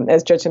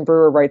 As Judson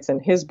Brewer writes in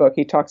his book,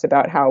 he talks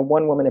about how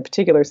one woman in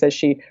particular says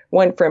she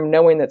went from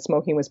knowing that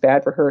smoking was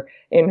bad for her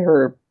in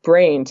her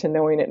brain to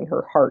knowing it in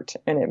her heart.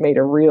 And it made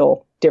a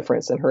real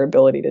difference in her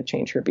ability to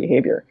change her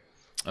behavior.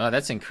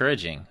 That's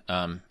encouraging.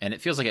 And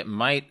it feels like it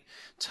might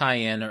tie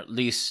in, or at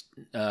least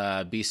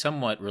be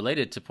somewhat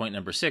related to point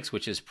number 6,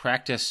 which is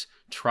practice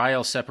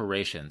trial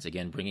separations.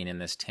 Again, bringing in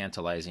this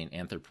tantalizing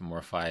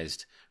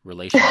anthropomorphized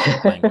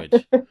relationship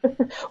language.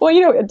 Well,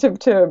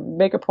 to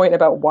make a point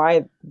about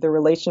why the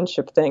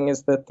relationship thing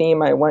is the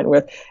theme I went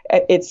with,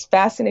 it's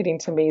fascinating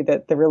to me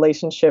that the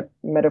relationship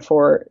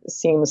metaphor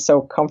seems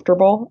so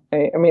comfortable.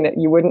 I mean,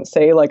 you wouldn't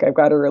say like I've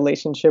got a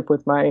relationship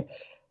with my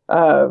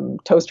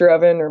toaster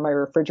oven or my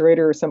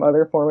refrigerator or some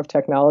other form of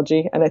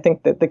technology. And I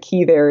think that the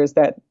key there is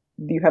that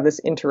you have this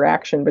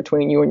interaction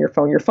between you and your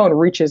phone. Your phone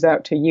reaches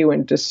out to you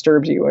and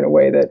disturbs you in a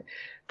way that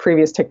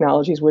previous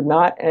technologies would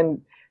not.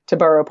 And to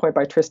borrow a point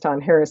by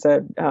Tristan Harris,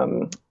 a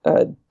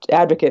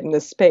advocate in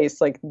this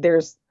space, like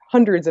there's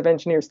hundreds of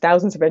engineers,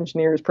 thousands of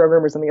engineers,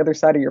 programmers on the other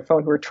side of your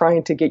phone who are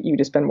trying to get you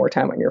to spend more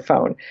time on your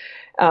phone.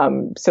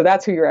 So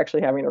that's who you're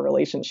actually having a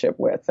relationship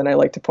with. And I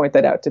like to point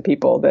that out to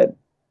people that,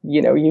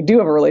 you do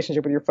have a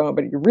relationship with your phone,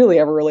 but you really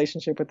have a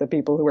relationship with the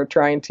people who are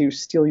trying to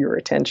steal your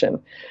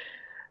attention.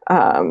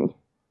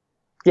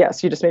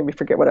 Yes, you just made me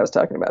forget what I was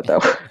talking about,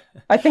 though.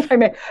 I think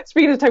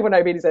speaking of type 1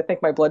 diabetes, I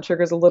think my blood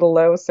sugar is a little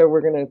low, so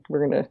we're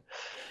gonna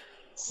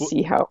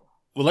see how.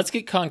 Well, let's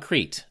get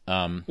concrete.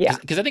 Yeah,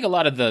 because I think a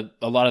lot of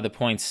the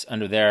points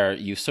under there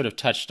you've sort of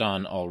touched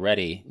on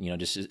already.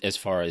 Just as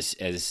far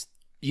as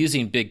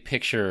using big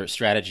picture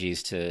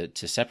strategies to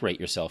separate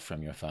yourself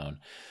from your phone.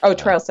 Oh,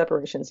 trial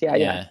separations.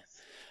 Yeah.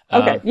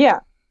 Okay.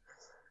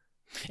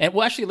 And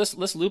well, actually,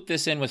 let's loop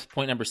this in with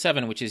point number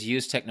 7, which is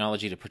use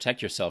technology to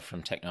protect yourself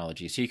from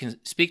technology. So you can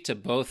speak to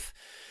both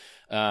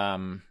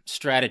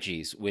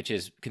strategies, which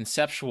is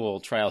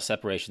conceptual trial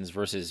separations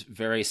versus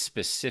very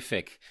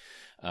specific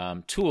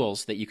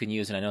tools that you can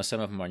use, and I know some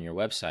of them are on your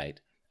website,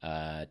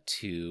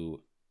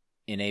 to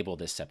enable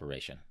this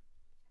separation.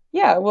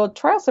 Yeah, well,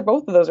 both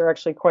of those are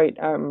actually quite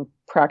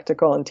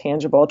practical and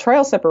tangible.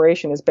 Trial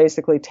separation is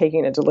basically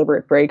taking a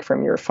deliberate break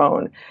from your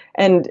phone.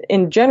 And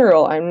in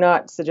general, I'm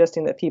not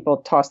suggesting that people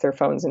toss their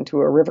phones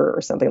into a river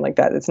or something like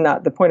that. It's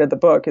not, the point of the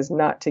book is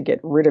not to get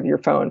rid of your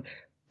phone.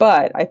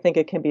 But I think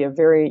it can be a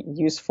very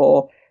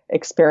useful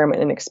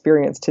experiment and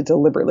experience to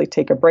deliberately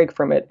take a break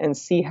from it and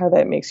see how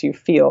that makes you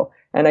feel.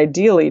 And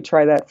ideally,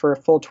 try that for a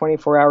full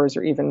 24 hours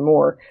or even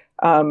more,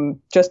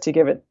 just to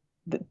give it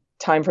the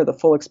time for the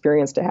full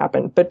experience to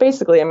happen. But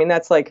basically, I mean,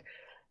 that's like,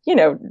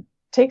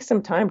 take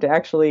some time to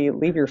actually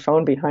leave your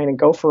phone behind and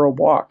go for a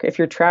walk. If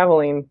you're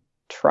traveling,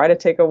 try to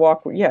take a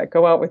walk. Yeah,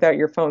 go out without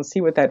your phone, see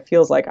what that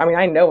feels like. I mean,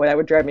 I know that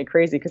would drive me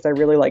crazy because I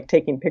really like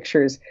taking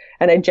pictures.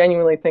 And I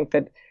genuinely think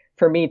that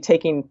for me,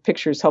 taking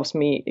pictures helps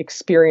me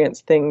experience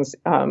things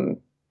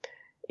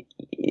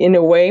in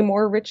a way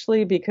more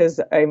richly because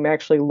I'm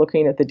actually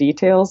looking at the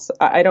details.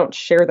 I don't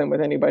share them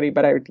with anybody,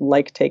 but I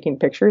like taking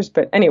pictures.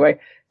 But anyway,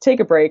 take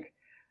a break.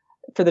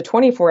 For the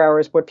 24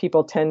 hours, what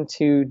people tend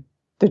to,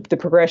 the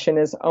progression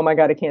is, oh my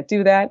God, I can't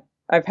do that.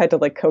 I've had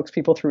to coax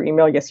people through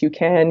email. Yes, you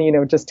can,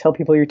 just tell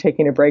people you're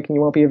taking a break and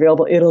you won't be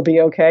available. It'll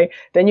be okay.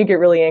 Then you get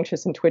really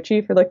anxious and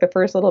twitchy for the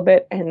first little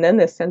bit. And then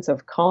this sense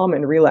of calm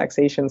and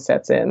relaxation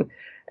sets in.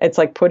 It's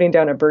like putting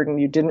down a burden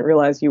you didn't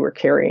realize you were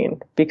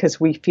carrying because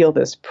we feel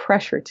this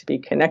pressure to be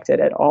connected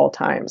at all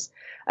times.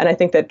 And I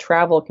think that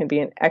travel can be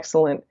an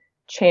excellent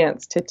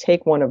chance to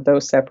take one of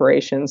those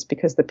separations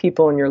because the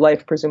people in your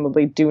life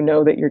presumably do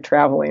know that you're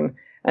traveling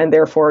and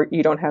therefore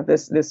you don't have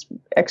this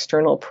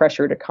external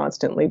pressure to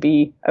constantly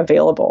be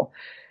available.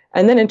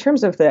 And then in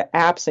terms of the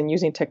apps and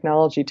using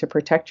technology to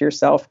protect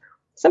yourself,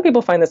 some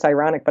people find this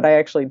ironic, but I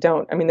actually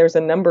don't. I mean, there's a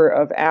number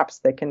of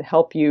apps that can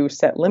help you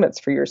set limits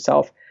for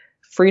yourself.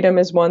 Freedom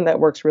is one that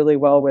works really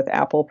well with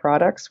Apple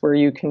products where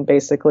you can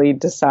basically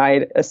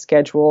decide a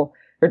schedule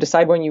or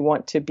decide when you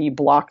want to be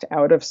blocked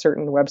out of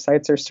certain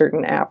websites or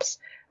certain apps,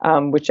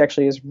 which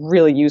actually is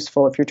really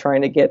useful if you're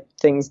trying to get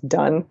things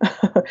done.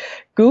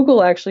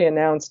 Google actually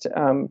announced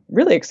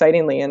really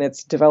excitingly in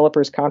its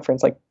developers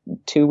conference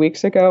 2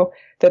 weeks ago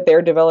that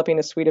they're developing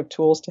a suite of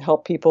tools to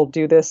help people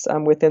do this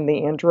within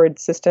the Android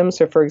system.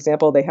 So for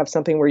example, they have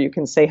something where you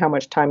can say how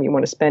much time you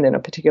want to spend in a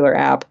particular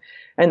app.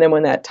 And then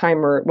when the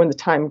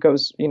time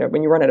goes,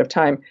 when you run out of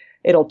time,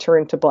 it'll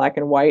turn to black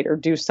and white or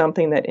do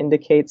something that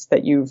indicates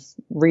that you've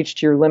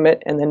reached your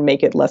limit and then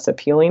make it less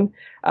appealing.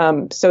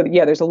 So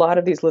yeah, there's a lot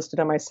of these listed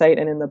on my site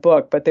and in the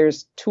book, but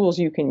there's tools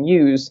you can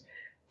use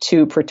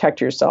to protect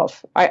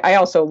yourself. I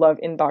also love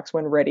Inbox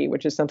When Ready,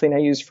 which is something I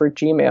use for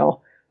Gmail.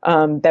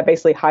 That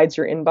basically hides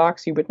your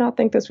inbox. You would not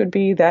think this would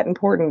be that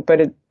important, but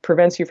it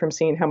prevents you from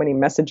seeing how many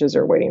messages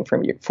are waiting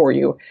for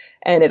you.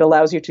 And it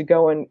allows you to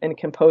go and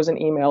compose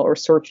an email or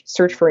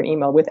search for an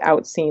email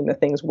without seeing the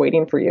things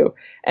waiting for you.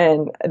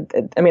 And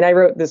I mean, I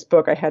wrote this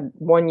book. I had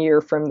 1 year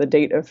from the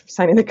date of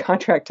signing the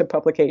contract to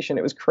publication.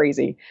 It was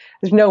crazy.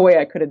 There's no way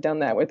I could have done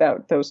that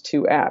without those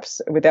two apps,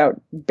 without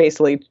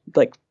basically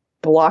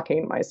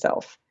blocking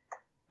myself.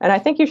 And I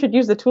think you should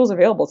use the tools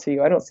available to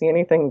you. I don't see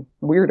anything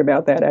weird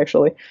about that,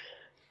 actually.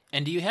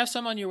 And do you have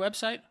some on your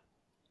website?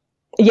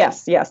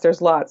 Yes,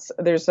 there's lots.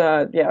 There's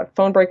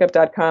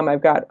phonebreakup.com.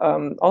 I've got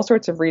all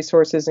sorts of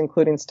resources,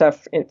 including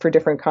stuff for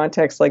different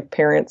contexts like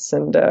parents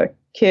and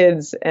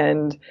kids.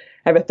 And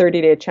I have a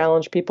 30-day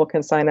challenge people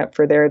can sign up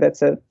for there.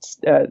 That's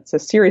it's a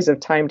series of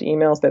timed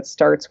emails that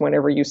starts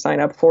whenever you sign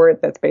up for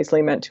it. That's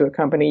basically meant to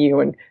accompany you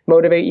and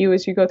motivate you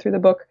as you go through the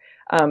book.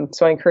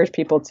 So I encourage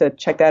people to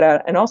check that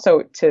out. And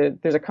also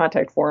there's a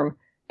contact form.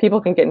 People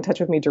can get in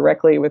touch with me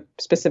directly with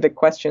specific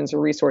questions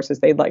or resources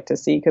they'd like to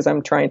see because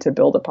I'm trying to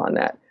build upon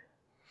that.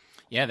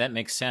 Yeah, that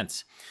makes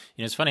sense.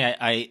 It's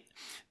funny.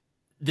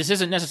 this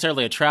isn't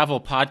necessarily a travel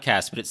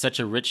podcast, but it's such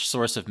a rich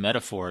source of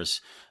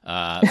metaphors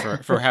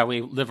for how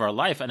we live our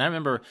life. And I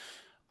remember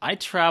I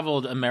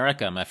traveled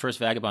America, my first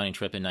vagabonding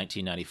trip in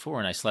 1994,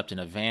 and I slept in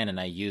a van and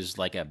I used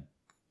like a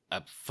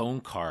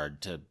phone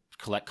card to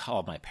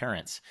call my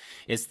parents.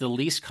 It's the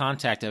least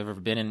contact I've ever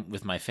been in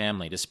with my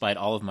family, despite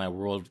all of my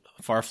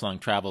far-flung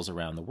travels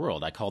around the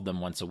world. I called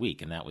them once a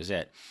week, and that was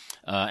it.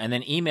 And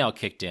then email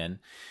kicked in,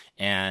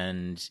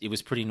 and it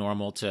was pretty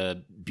normal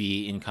to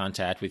be in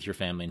contact with your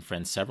family and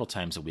friends several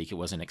times a week. It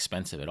wasn't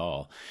expensive at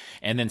all.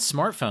 And then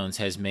smartphones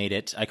has made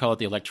it, I call it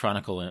the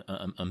electronical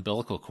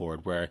umbilical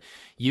cord, where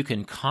you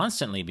can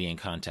constantly be in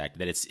contact,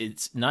 that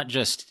it's not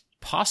just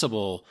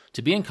possible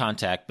to be in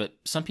contact, but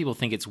some people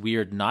think it's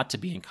weird not to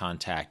be in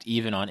contact,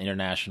 even on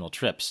international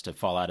trips, to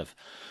fall out of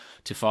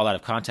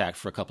contact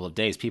for a couple of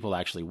days. People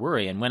actually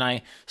worry. And when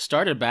I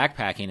started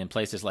backpacking in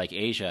places like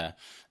Asia,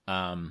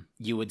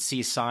 you would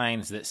see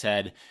signs that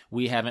said,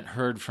 "We haven't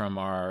heard from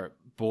our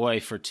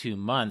boy for 2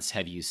 months.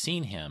 Have you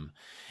seen him?"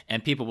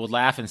 And people would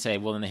laugh and say,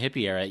 well, in the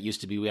hippie era, it used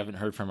to be, "We haven't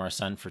heard from our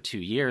son for 2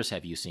 years.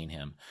 Have you seen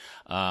him?"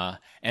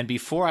 And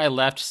before I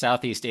left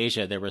Southeast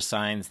Asia, there were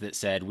signs that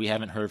said, "We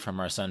haven't heard from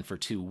our son for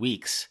 2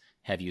 weeks.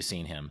 Have you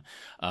seen him?"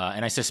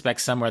 And I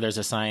suspect somewhere there's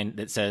a sign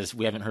that says,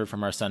 "We haven't heard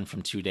from our son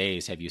from 2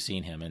 days. Have you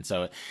seen him?" And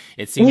so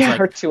it seems like...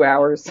 or 2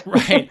 hours.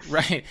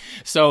 Right.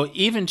 So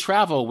even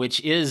travel, which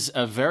is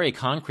a very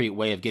concrete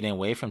way of getting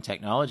away from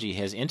technology,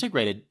 has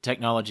integrated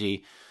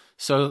technology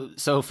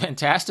so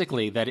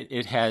fantastically that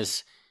it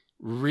has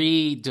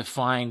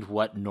redefined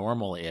what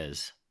normal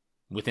is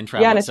within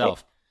travel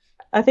itself.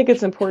 I think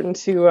it's important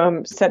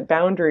to set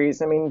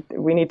boundaries. I mean,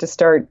 we need to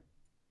start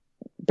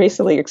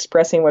basically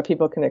expressing what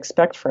people can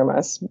expect from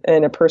us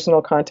in a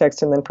personal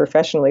context and then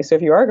professionally. So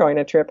if you are going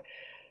on a trip,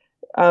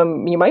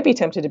 you might be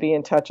tempted to be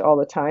in touch all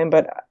the time,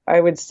 but I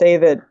would say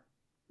that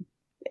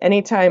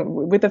anytime,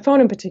 with the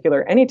phone in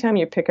particular, anytime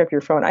you pick up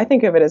your phone, I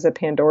think of it as a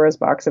Pandora's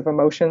box of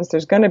emotions.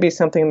 There's going to be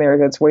something there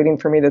that's waiting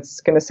for me that's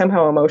going to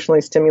somehow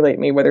emotionally stimulate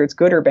me, whether it's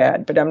good or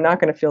bad, but I'm not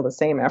going to feel the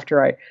same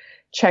after I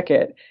check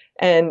it.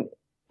 And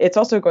it's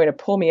also going to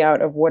pull me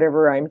out of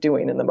whatever I'm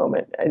doing in the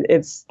moment.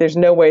 There's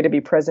no way to be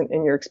present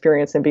in your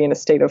experience and be in a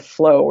state of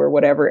flow or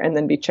whatever, and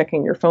then be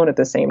checking your phone at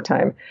the same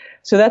time.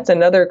 So that's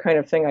another kind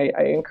of thing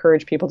I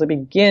encourage people to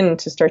begin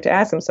to start to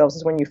ask themselves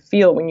is when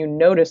you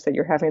notice that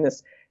you're having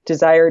this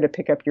desire to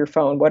pick up your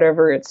phone,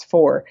 whatever it's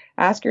for,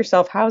 ask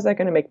yourself, how is that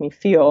going to make me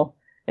feel?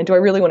 And do I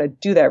really want to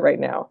do that right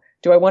now?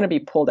 Do I want to be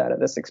pulled out of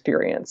this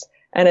experience?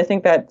 And I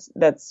think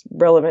that's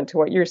relevant to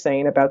what you're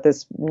saying about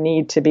this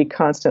need to be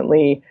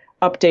constantly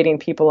updating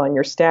people on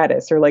your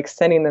status, or like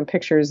sending them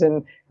pictures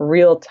in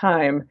real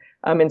time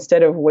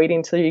instead of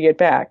waiting till you get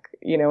back,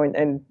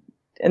 and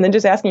then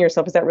just asking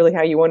yourself, is that really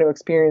how you want to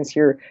experience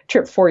your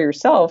trip for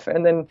yourself?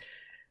 And then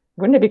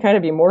wouldn't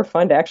it be more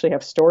fun to actually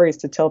have stories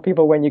to tell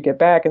people when you get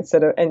back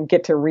and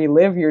get to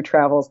relive your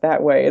travels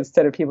that way,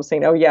 instead of people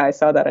saying, "Oh yeah, I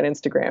saw that on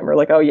Instagram," or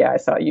like, "Oh yeah, I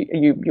saw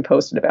you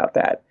posted about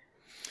that."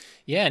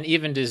 Yeah, and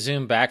even to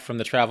zoom back from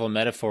the travel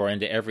metaphor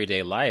into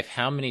everyday life,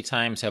 how many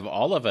times have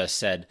all of us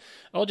said,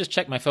 "Oh, just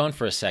check my phone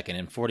for a second,"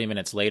 and 40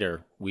 minutes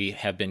later, we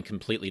have been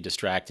completely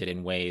distracted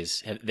in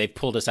ways, they've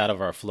pulled us out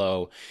of our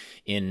flow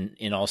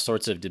in all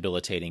sorts of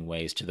debilitating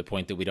ways, to the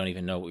point that we don't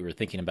even know what we were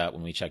thinking about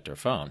when we checked our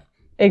phone.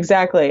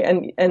 Exactly.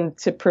 And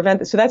to prevent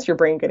this, so that's your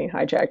brain getting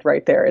hijacked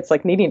right there. It's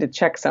like needing to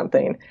check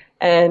something.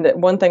 And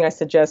one thing I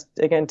suggest,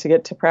 again, to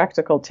get to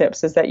practical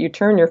tips, is that you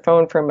turn your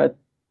phone from a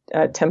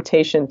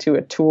temptation to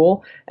a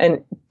tool.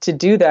 And to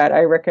do that,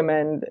 I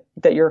recommend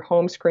that your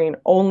home screen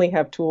only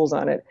have tools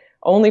on it.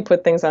 Only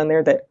put things on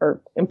there that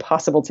are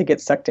impossible to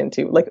get sucked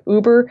into. Like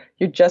Uber,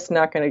 you're just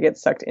not going to get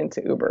sucked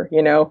into Uber,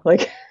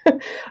 like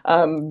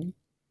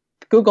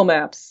Google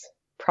Maps,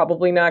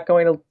 probably not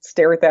going to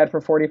stare at that for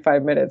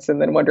 45 minutes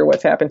and then wonder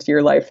what's happened to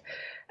your life.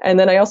 And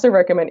then I also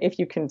recommend, if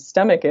you can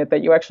stomach it,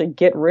 that you actually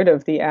get rid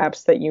of the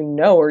apps that you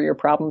know are your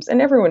problems.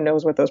 And everyone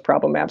knows what those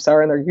problem apps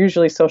are, and they're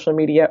usually social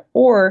media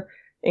or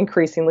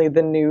increasingly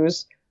the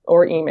news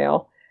or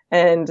email.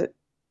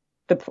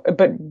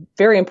 But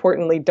very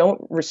importantly,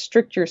 don't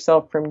restrict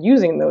yourself from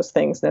using those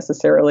things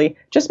necessarily.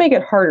 Just make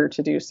it harder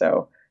to do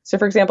so. So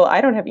for example,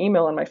 I don't have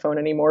email on my phone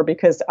anymore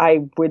because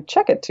I would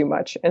check it too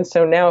much. And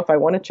so now if I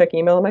want to check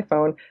email on my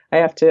phone, I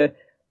have to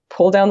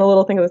pull down the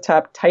little thing at the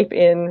top, type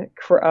in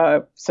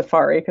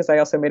Safari, because I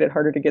also made it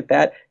harder to get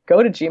that,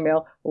 go to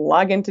Gmail,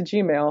 log into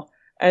Gmail,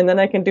 and then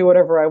I can do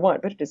whatever I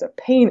want. But it is a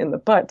pain in the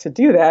butt to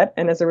do that.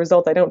 And as a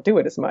result, I don't do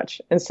it as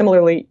much. And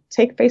similarly,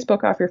 take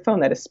Facebook off your phone.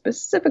 That is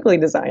specifically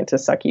designed to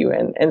suck you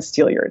in and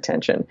steal your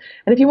attention.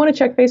 And if you want to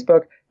check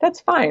Facebook,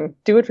 that's fine.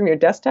 Do it from your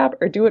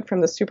desktop or do it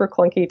from the super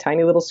clunky,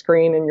 tiny little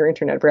screen in your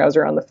internet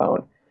browser on the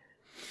phone.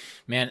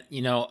 Man,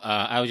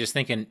 I was just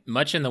thinking,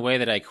 much in the way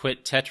that I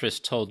quit Tetris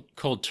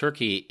cold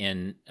turkey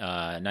in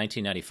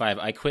 1995,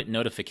 I quit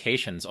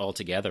notifications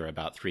altogether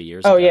about 3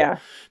 years ago. Oh, yeah.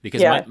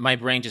 Because my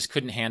brain just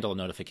couldn't handle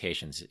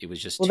notifications. It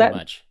was just too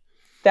much.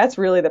 That's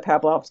really the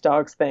Pavlov's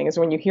dog's thing, is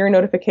when you hear a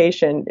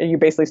notification, you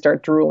basically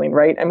start drooling,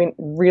 right? I mean,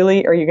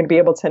 really, are you going to be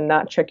able to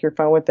not check your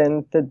phone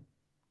within the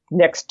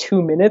next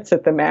 2 minutes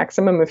at the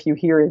maximum if you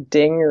hear a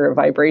ding or a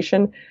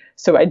vibration.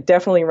 So I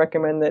definitely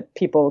recommend that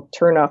people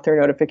turn off their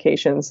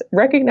notifications,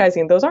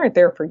 recognizing those aren't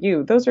there for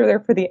you. Those are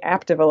there for the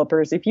app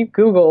developers. If you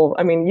Google,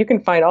 I mean, you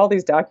can find all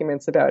these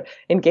documents about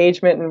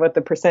engagement and what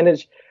the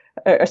percentage,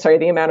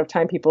 the amount of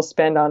time people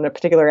spend on a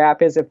particular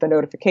app is if the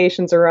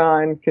notifications are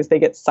on, because they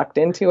get sucked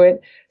into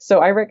it. So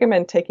I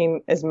recommend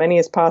taking as many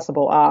as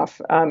possible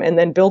off, and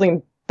then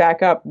building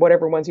back up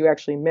whatever ones you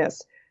actually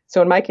miss.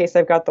 So in my case,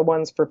 I've got the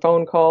ones for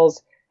phone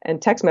calls and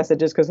text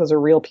messages, because those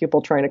are real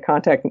people trying to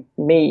contact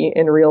me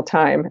in real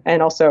time,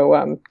 and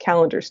also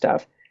calendar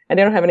stuff. And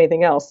I don't have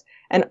anything else.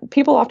 And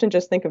people often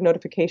just think of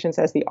notifications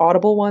as the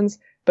audible ones,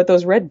 but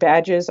those red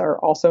badges are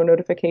also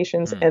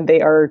notifications, and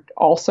they are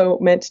also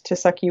meant to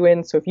suck you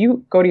in. So if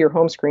you go to your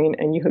home screen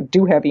and you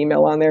do have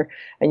email on there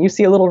and you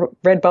see a little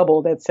red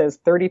bubble that says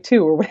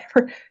 32 or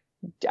whatever,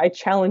 I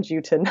challenge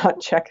you to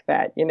not check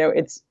that.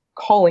 It's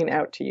calling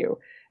out to you.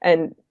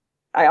 And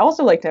I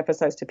also like to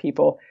emphasize to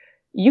people,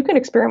 you can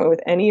experiment with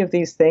any of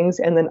these things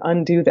and then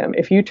undo them.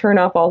 If you turn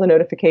off all the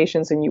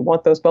notifications and you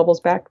want those bubbles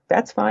back,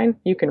 that's fine.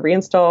 You can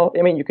reinstall.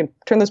 You can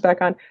turn those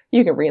back on.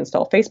 You can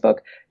reinstall Facebook.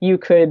 You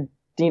could,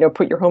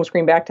 put your home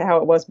screen back to how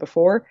it was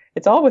before.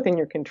 It's all within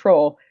your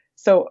control.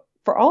 So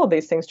for all of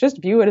these things,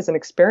 just view it as an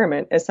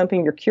experiment, as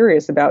something you're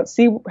curious about.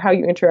 See how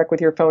you interact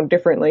with your phone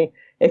differently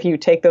if you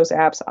take those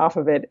apps off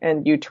of it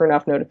and you turn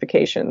off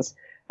notifications.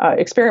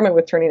 Experiment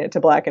with turning it to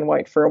black and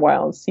white for a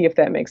while and see if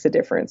that makes a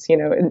difference.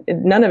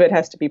 None of it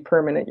has to be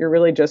permanent. You're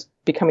really just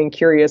becoming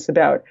curious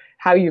about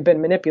how you've been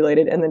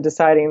manipulated and then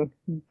deciding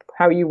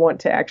how you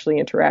want to actually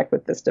interact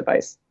with this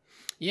device.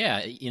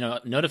 Yeah,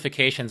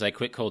 notifications I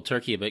quit cold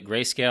turkey, but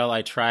Grayscale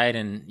I tried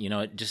and,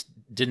 it just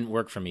didn't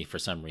work for me for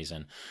some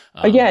reason.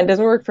 It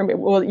doesn't work for me.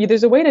 Well,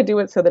 there's a way to do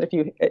it so that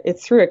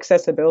it's through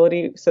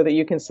accessibility, so that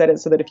you can set it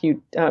so that if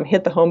you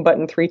hit the home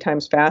button 3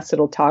 times fast,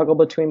 it'll toggle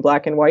between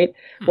black and white.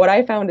 What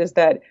I found is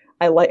that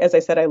I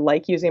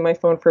like using my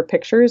phone for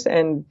pictures,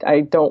 and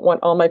I don't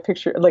want all my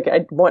pictures,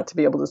 I want to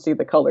be able to see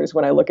the colors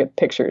when I look at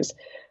pictures.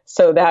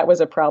 So that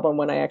was a problem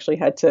when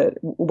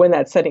when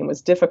that setting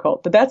was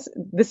difficult. But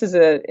this is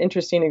an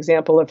interesting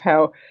example of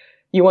how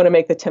you want to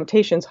make the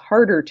temptations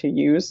harder to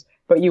use,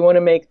 but you want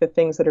to make the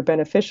things that are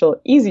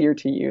beneficial easier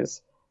to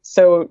use.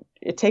 So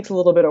it takes a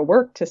little bit of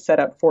work to set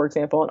up, for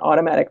example, an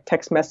automatic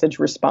text message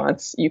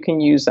response. You can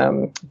use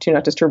Do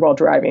Not Disturb while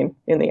driving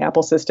in the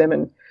Apple system,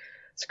 and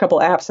there's a couple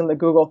apps in the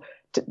Google,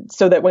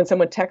 so that when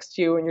someone texts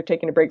you and you're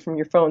taking a break from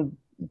your phone,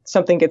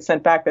 something gets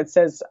sent back that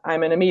says,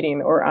 I'm in a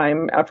meeting, or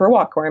I'm out for a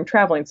walk, or I'm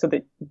traveling, so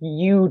that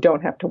you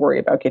don't have to worry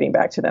about getting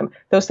back to them.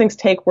 Those things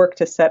take work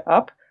to set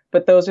up,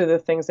 but those are the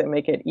things that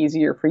make it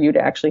easier for you to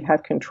actually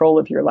have control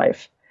of your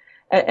life.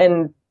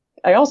 And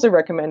I also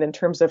recommend, in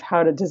terms of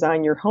how to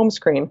design your home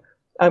screen,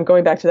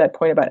 going back to that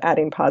point about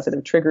adding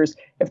positive triggers,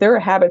 if there are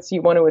habits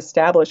you want to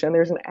establish and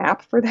there's an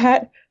app for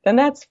that, then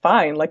that's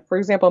fine. Like, for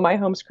example, my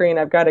home screen,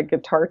 I've got a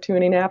guitar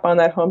tuning app on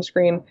that home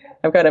screen.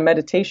 I've got a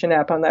meditation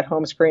app on that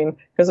home screen,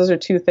 because those are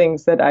 2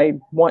 things that I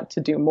want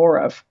to do more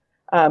of.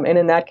 And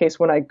in that case,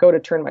 when I go to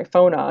turn my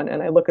phone on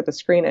and I look at the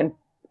screen and,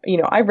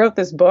 I wrote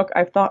this book,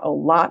 I've thought a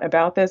lot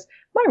about this.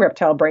 My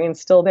reptile brain's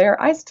still there.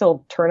 I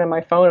still turn on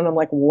my phone and I'm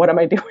like, what am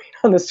I doing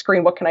on the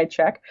screen? What can I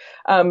check?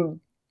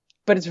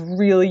 But it's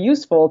really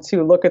useful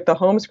to look at the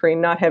home screen,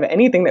 not have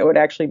anything that would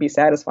actually be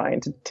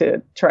satisfying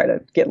to try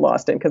to get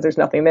lost in, because there's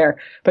nothing there.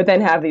 But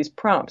then have these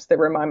prompts that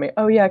remind me,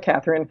 oh yeah,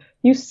 Catherine,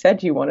 you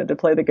said you wanted to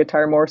play the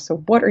guitar more. So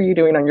what are you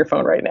doing on your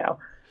phone right now?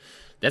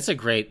 That's a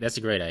great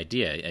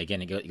idea.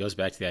 Again, it goes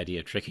back to the idea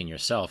of tricking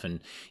yourself,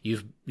 and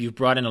you've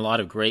brought in a lot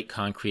of great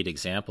concrete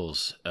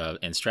examples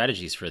and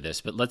strategies for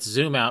this. But let's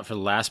zoom out for the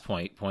last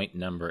point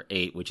number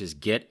 8, which is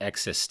get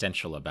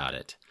existential about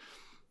it.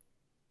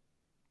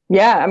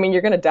 Yeah,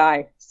 you're going to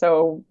die.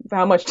 So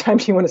how much time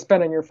do you want to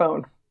spend on your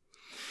phone?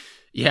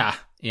 Yeah.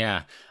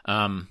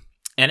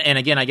 And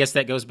again, I guess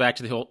that goes back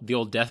to the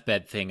old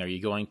deathbed thing. Are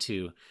you going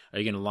to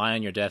lie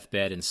on your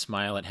deathbed and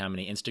smile at how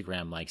many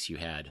Instagram likes you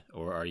had,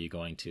 or are you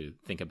going to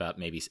think about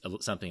maybe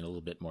something a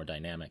little bit more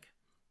dynamic?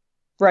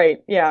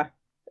 Right. Yeah.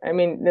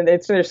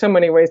 There's so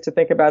many ways to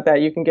think about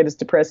that. You can get as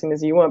depressing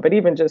as you want, but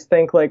even just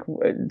think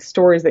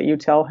stories that you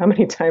tell. How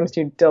many times do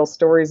you tell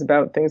stories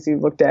about things you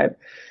looked at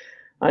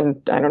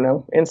on, I don't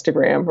know,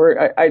 Instagram?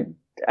 Or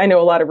I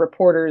know a lot of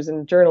reporters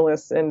and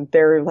journalists, and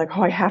they're like,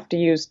 oh, I have to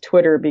use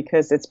Twitter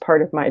because it's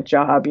part of my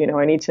job.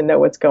 I need to know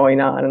what's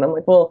going on. And I'm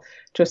like, well,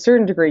 to a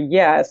certain degree,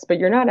 yes, but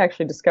you're not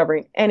actually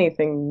discovering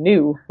anything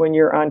new when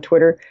you're on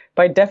Twitter.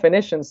 By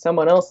definition,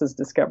 someone else has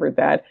discovered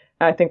that.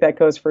 I think that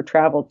goes for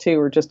travel too,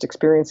 or just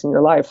experiencing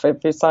your life.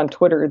 If it's on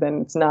Twitter,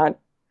 then it's not,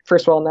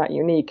 first of all, not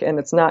unique, and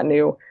it's not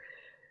new.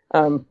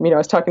 I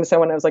was talking to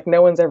someone, I was like,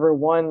 no one's ever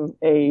won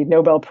a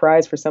Nobel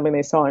Prize for something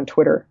they saw on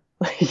Twitter.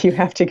 You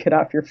have to get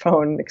off your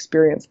phone and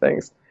experience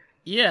things.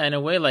 Yeah, in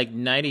a way,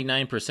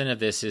 99% of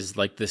this is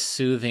like the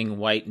soothing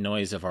white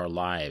noise of our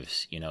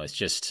lives. It's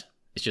just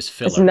It's just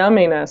filler. It's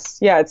numbing us.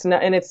 Yeah, it's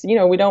not, and it's,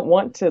 we don't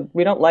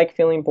like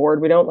feeling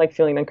bored. We don't like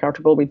feeling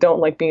uncomfortable. We don't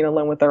like being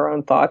alone with our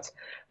own thoughts.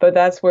 But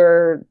that's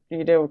where,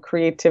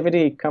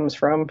 creativity comes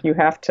from. You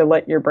have to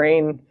let your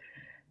brain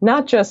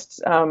not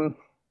just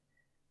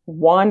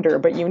wander,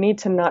 but you need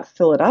to not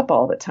fill it up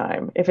all the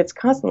time. If it's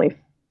constantly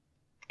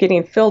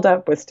getting filled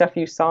up with stuff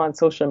you saw on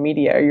social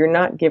media, or you're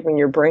not giving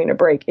your brain a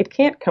break, it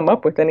can't come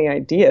up with any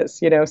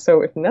ideas,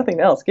 So if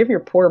nothing else, give your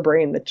poor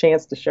brain the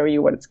chance to show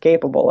you what it's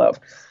capable of.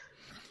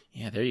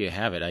 Yeah, there you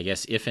have it. I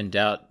guess if in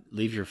doubt,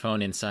 leave your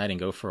phone inside and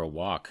go for a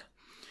walk.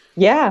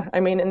 Yeah,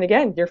 I mean, and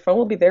again, your phone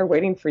will be there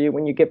waiting for you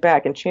when you get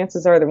back, and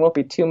chances are there won't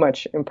be too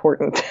much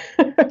important.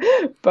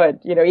 But,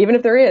 even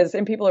if there is,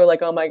 and people are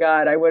like, oh my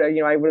God, I would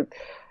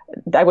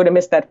have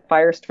missed that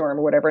firestorm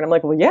or whatever. And I'm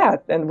like, well, yeah.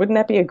 And wouldn't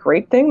that be a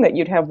great thing that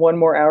you'd have one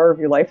more hour of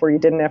your life where you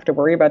didn't have to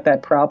worry about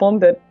that problem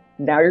that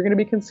now you're going to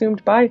be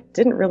consumed by?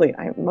 Didn't really.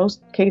 In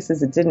most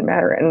cases, it didn't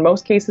matter. And in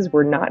most cases,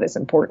 we're not as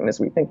important as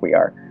we think we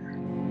are.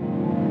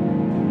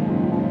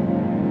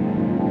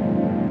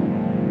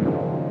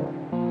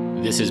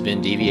 This has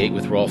been Deviate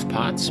with Rolf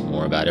Potts.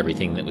 More about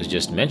everything that was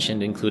just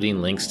mentioned,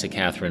 including links to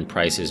Catherine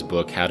Price's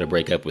book, How to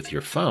Break Up with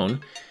Your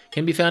Phone,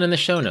 can be found in the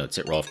show notes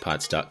at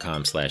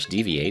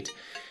rolfpotts.com/deviate.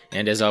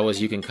 And as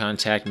always, you can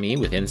contact me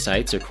with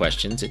insights or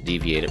questions at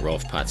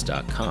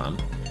deviate@rolfpotts.com.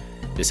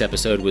 This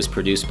episode was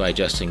produced by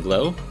Justin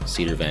Glow.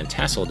 Cedar Van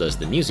Tassel does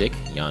the music.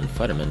 Jan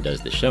Futterman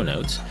does the show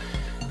notes.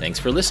 Thanks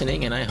for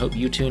listening, and I hope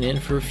you tune in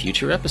for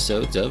future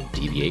episodes of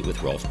Deviate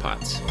with Rolf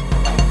Potts.